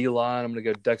target D line. I'm going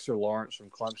to go Dexter Lawrence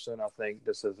from Clemson. I think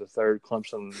this is the third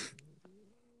Clemson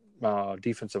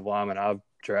defensive lineman I've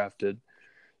drafted.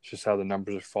 It's just how the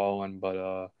numbers are falling.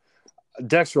 But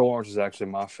Dexter Lawrence is actually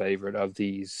my favorite of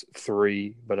these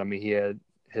three. But, I mean, he had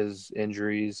his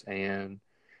injuries and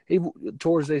he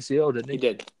tore his ACL, didn't he? He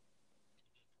did.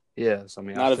 Yes. I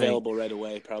mean, Not available right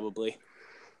away, probably.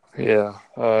 Yeah.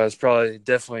 It's probably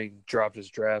definitely dropped his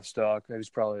draft stock. He was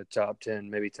probably a top 10,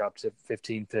 maybe top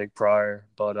 15 pick prior.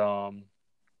 But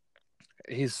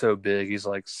he's so big. He's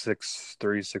like 6'3",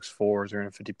 6'4",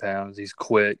 350 pounds. He's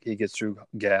quick. He gets through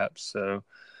gaps. So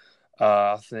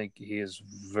I think he is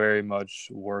very much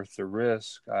worth the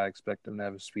risk. I expect him to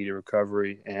have a speedy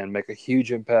recovery and make a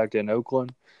huge impact in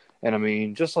Oakland. And, I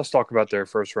mean, just let's talk about their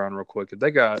first round real quick. If they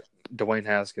got Dwayne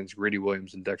Haskins, Greedy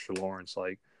Williams, and Dexter Lawrence,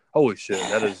 like, holy shit,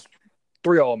 that is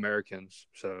 3 All-Americans.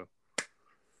 So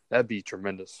that'd be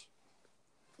tremendous.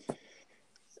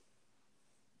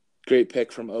 Great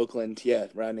pick from Oakland. Yeah,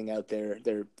 rounding out their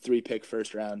 3-pick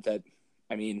first round. That,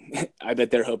 I mean, I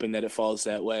bet they're hoping that it falls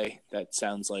that way. That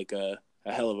sounds like a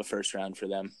hell of a first round for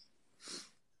them.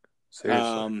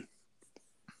 Seriously.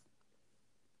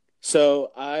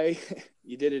 So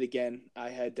you did it again. I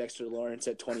had Dexter Lawrence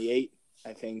at 28.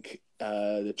 I think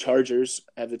the Chargers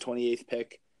have the 28th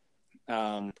pick,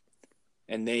 and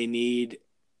they need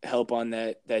help on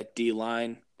that D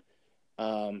line.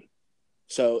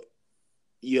 So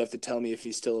you have to tell me if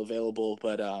he's still available.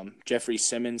 But Jeffrey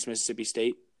Simmons, Mississippi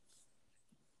State.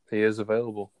 He is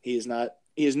available. He is not.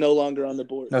 He is no longer on the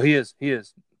board. No, he is.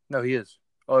 No, he is.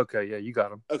 Okay, yeah, you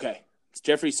got him. Okay. It's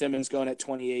Jeffrey Simmons going at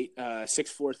 28,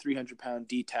 6'4", 300-pound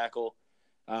D tackle.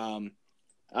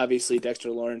 Obviously,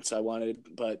 Dexter Lawrence I wanted,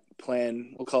 but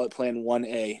we'll call it plan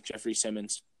 1A, Jeffrey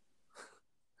Simmons.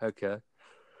 Okay.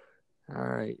 All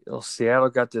right. Well, Seattle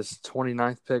got this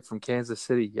 29th pick from Kansas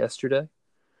City yesterday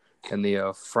in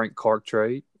the Frank Clark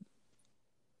trade.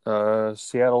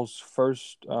 Seattle's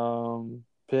first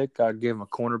pick, I'd give him a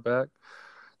cornerback.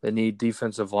 They need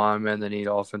defensive linemen. They need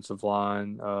offensive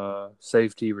line,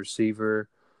 safety, receiver.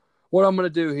 What I'm going to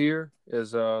do here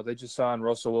is they just signed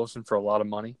Russell Wilson for a lot of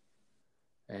money,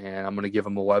 and I'm going to give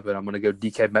him a weapon. I'm going to go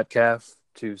DK Metcalf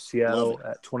to Seattle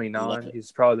at 29.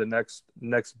 He's probably the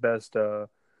next best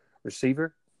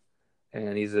receiver,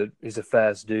 and he's a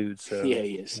fast dude. So yeah,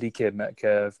 he is. DK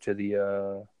Metcalf to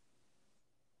the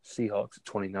Seahawks at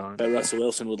 29. But Russell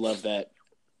Wilson would love that.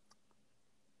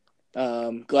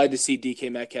 Glad to see DK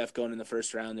Metcalf going in the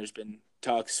first round. There's been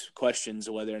questions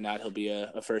of whether or not he'll be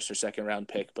a first or second round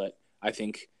pick, but I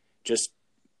think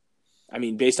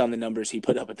based on the numbers he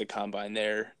put up at the combine,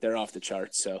 they're off the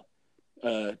charts. So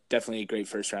definitely a great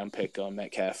first round pick on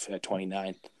Metcalf at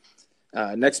 29.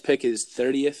 Next pick is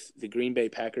 30th, the Green Bay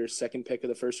Packers, second pick of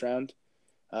the first round.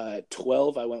 At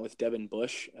 12, I went with Devin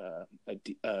Bush, a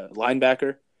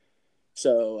linebacker.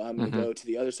 So I'm going to go to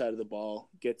the other side of the ball,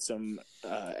 get some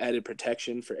added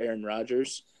protection for Aaron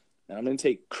Rodgers. And I'm going to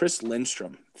take Chris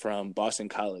Lindstrom from Boston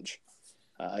College.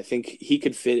 I think he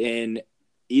could fit in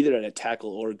either at a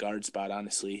tackle or guard spot,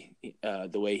 honestly,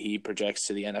 the way he projects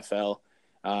to the NFL.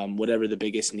 Whatever the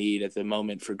biggest need at the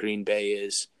moment for Green Bay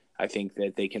is, I think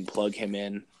that they can plug him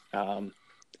in.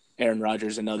 Aaron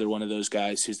Rodgers, another one of those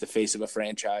guys who's the face of a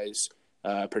franchise,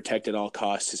 protect at all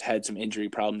costs, has had some injury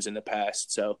problems in the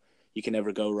past. So you can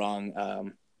never go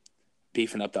wrong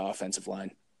beefing up the offensive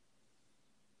line.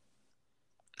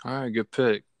 All right, good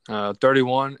pick.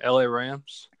 31, LA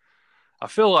Rams. I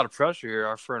feel a lot of pressure here.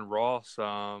 Our friend Ross,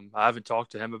 I haven't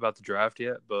talked to him about the draft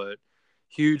yet, but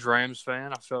huge Rams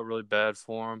fan. I felt really bad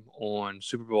for him on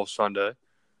Super Bowl Sunday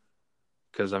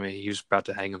because, I mean, he was about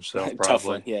to hang himself Tough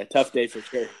one. probably. Yeah, tough day for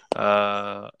sure.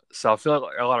 So I feel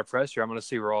like a lot of pressure. I'm going to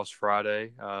see Ross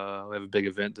Friday. We have a big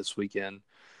event this weekend,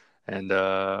 and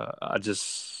I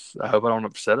hope I don't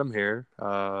upset him here.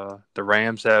 The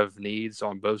Rams have needs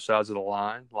on both sides of the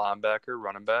line, linebacker,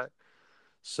 running back.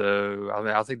 So, I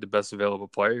mean, I think the best available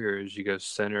player here is you go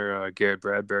center, Garrett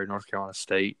Bradbury, North Carolina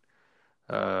State.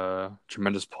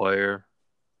 Tremendous player,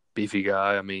 beefy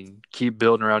guy. I mean, keep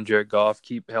building around Jared Goff.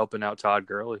 Keep helping out Todd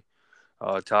Gurley.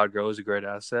 Todd Gurley is a great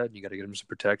asset. You got to get him some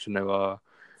protection to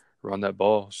run that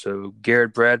ball. So,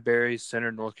 Garrett Bradbury,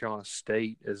 center, North Carolina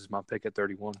State is my pick at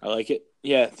 31. I like it.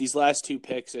 Yeah, these last two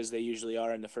picks, as they usually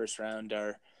are in the first round,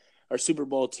 are Super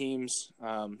Bowl teams.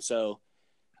 So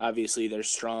obviously they're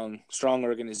strong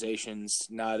organizations.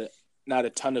 Not a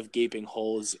ton of gaping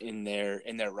holes in their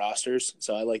rosters.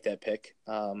 So I like that pick.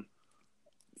 To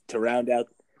round out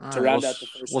the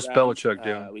first what's round, Belichick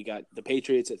doing? we got the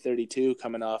Patriots at 32,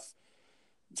 coming off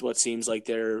it's what seems like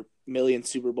their millionth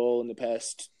Super Bowl in the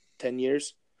past 10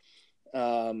 years.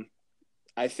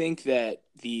 I think that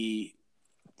the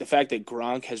fact that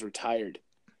Gronk has retired,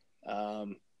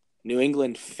 New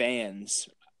England fans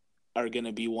are going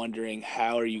to be wondering,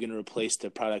 how are you going to replace the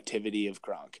productivity of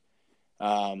Gronk?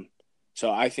 So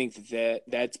I think that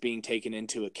that's being taken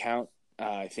into account.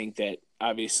 I think that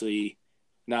obviously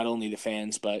not only the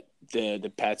fans, but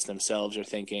the Pats themselves are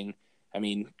thinking, I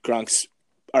mean, Gronk's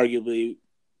arguably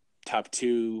top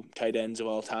 2 tight ends of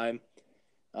all time,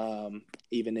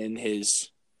 even in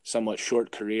his somewhat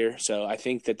short career. So I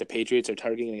think that the Patriots are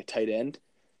targeting a tight end.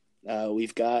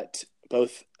 We've got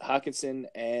both Hockenson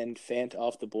and Fant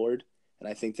off the board, and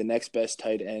I think the next best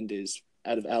tight end is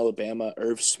out of Alabama,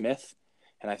 Irv Smith,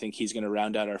 and I think he's going to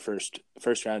round out our first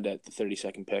round at the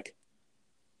 32nd pick.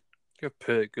 Good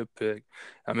pick.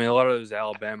 I mean, a lot of those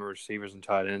Alabama receivers and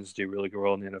tight ends do really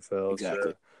well in the NFL.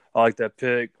 Exactly. So I like that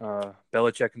pick.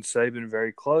 Belichick and Saban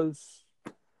very close,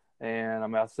 and I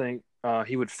mean, I think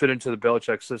he would fit into the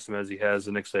Belichick system as he has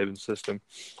the Nick Saban system.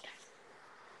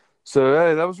 So,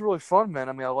 hey, that was really fun, man.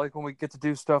 I mean, I like when we get to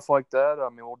do stuff like that. I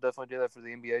mean, we'll definitely do that for the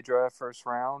NBA draft first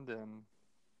round. And,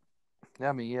 yeah,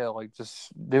 I mean, like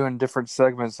just doing different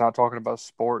segments, not talking about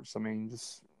sports. I mean,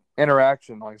 just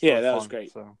interaction. Like, it's really that fun. was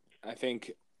great. So,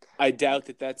 I doubt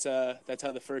that's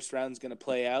how the first round's going to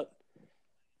play out.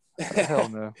 hell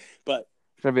no. But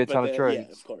It's going to be a ton of trades.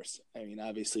 Yeah, of course. I mean,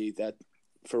 obviously, that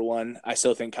for one, I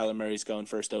still think Kyler Murray's going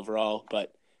first overall.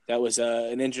 But that was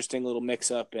an interesting little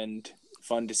mix-up and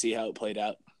fun to see how it played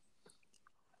out.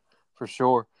 For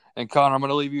sure. And Connor, I'm going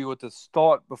to leave you with this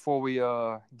thought before we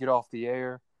get off the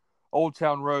air. Old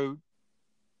Town Road.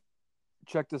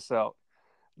 Check this out.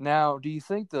 Now, do you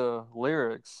think the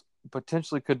lyrics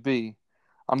potentially could be,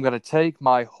 I'm going to take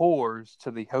my whores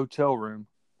to the hotel room?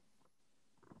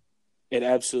 It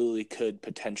absolutely could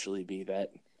potentially be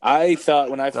that. I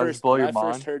thought when I first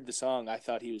heard the song, I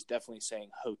thought he was definitely saying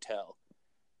hotel.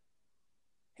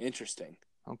 Interesting.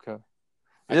 Okay.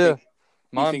 You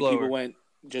think people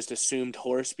just assumed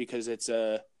horse because it's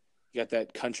you got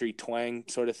that country twang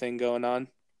sort of thing going on?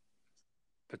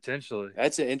 Potentially.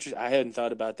 That's an I hadn't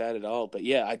thought about that at all. But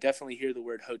yeah, I definitely hear the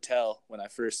word hotel when I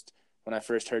first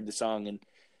heard the song, and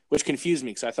which confused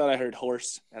me because I thought I heard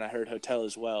horse and I heard hotel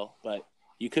as well. But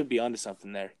you could be onto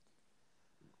something there.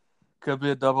 Could be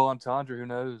a double entendre. Who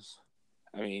knows?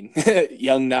 I mean,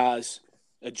 young Nas,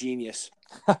 a genius.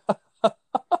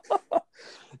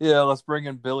 Yeah, let's bring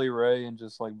in Billy Ray and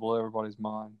just like blow everybody's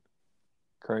mind.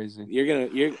 Crazy. You're gonna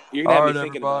have me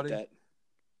thinking about that.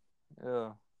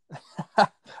 Yeah.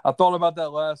 I thought about that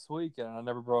last week and I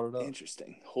never brought it up.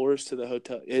 Interesting. Horse to the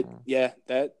hotel.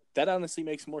 That honestly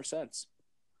makes more sense.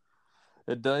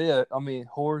 It does. Yeah, I mean,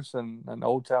 horse and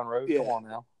Old Town Road. Yeah. Come on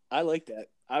now. I like that.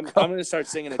 I'm gonna start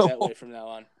singing it that way from now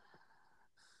on.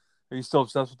 Are you still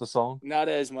obsessed with the song? Not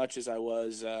as much as I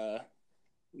was,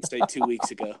 say 2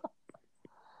 weeks ago.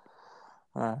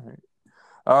 All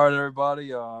right,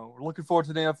 everybody. We're looking forward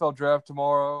to the NFL draft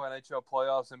tomorrow, NHL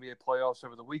playoffs, NBA playoffs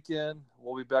over the weekend.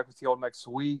 We'll be back with you all next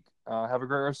week. Have a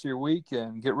great rest of your week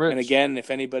and get rich. And again, if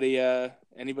anybody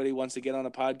wants to get on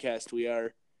a podcast, we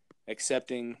are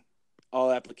accepting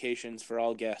all applications for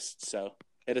all guests. So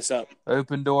hit us up.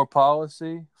 Open door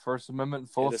policy, First Amendment in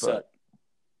full effect. Hit us up.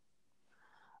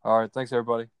 All right. Thanks,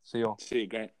 everybody. See y'all. See you,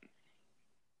 Grant.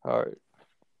 All right.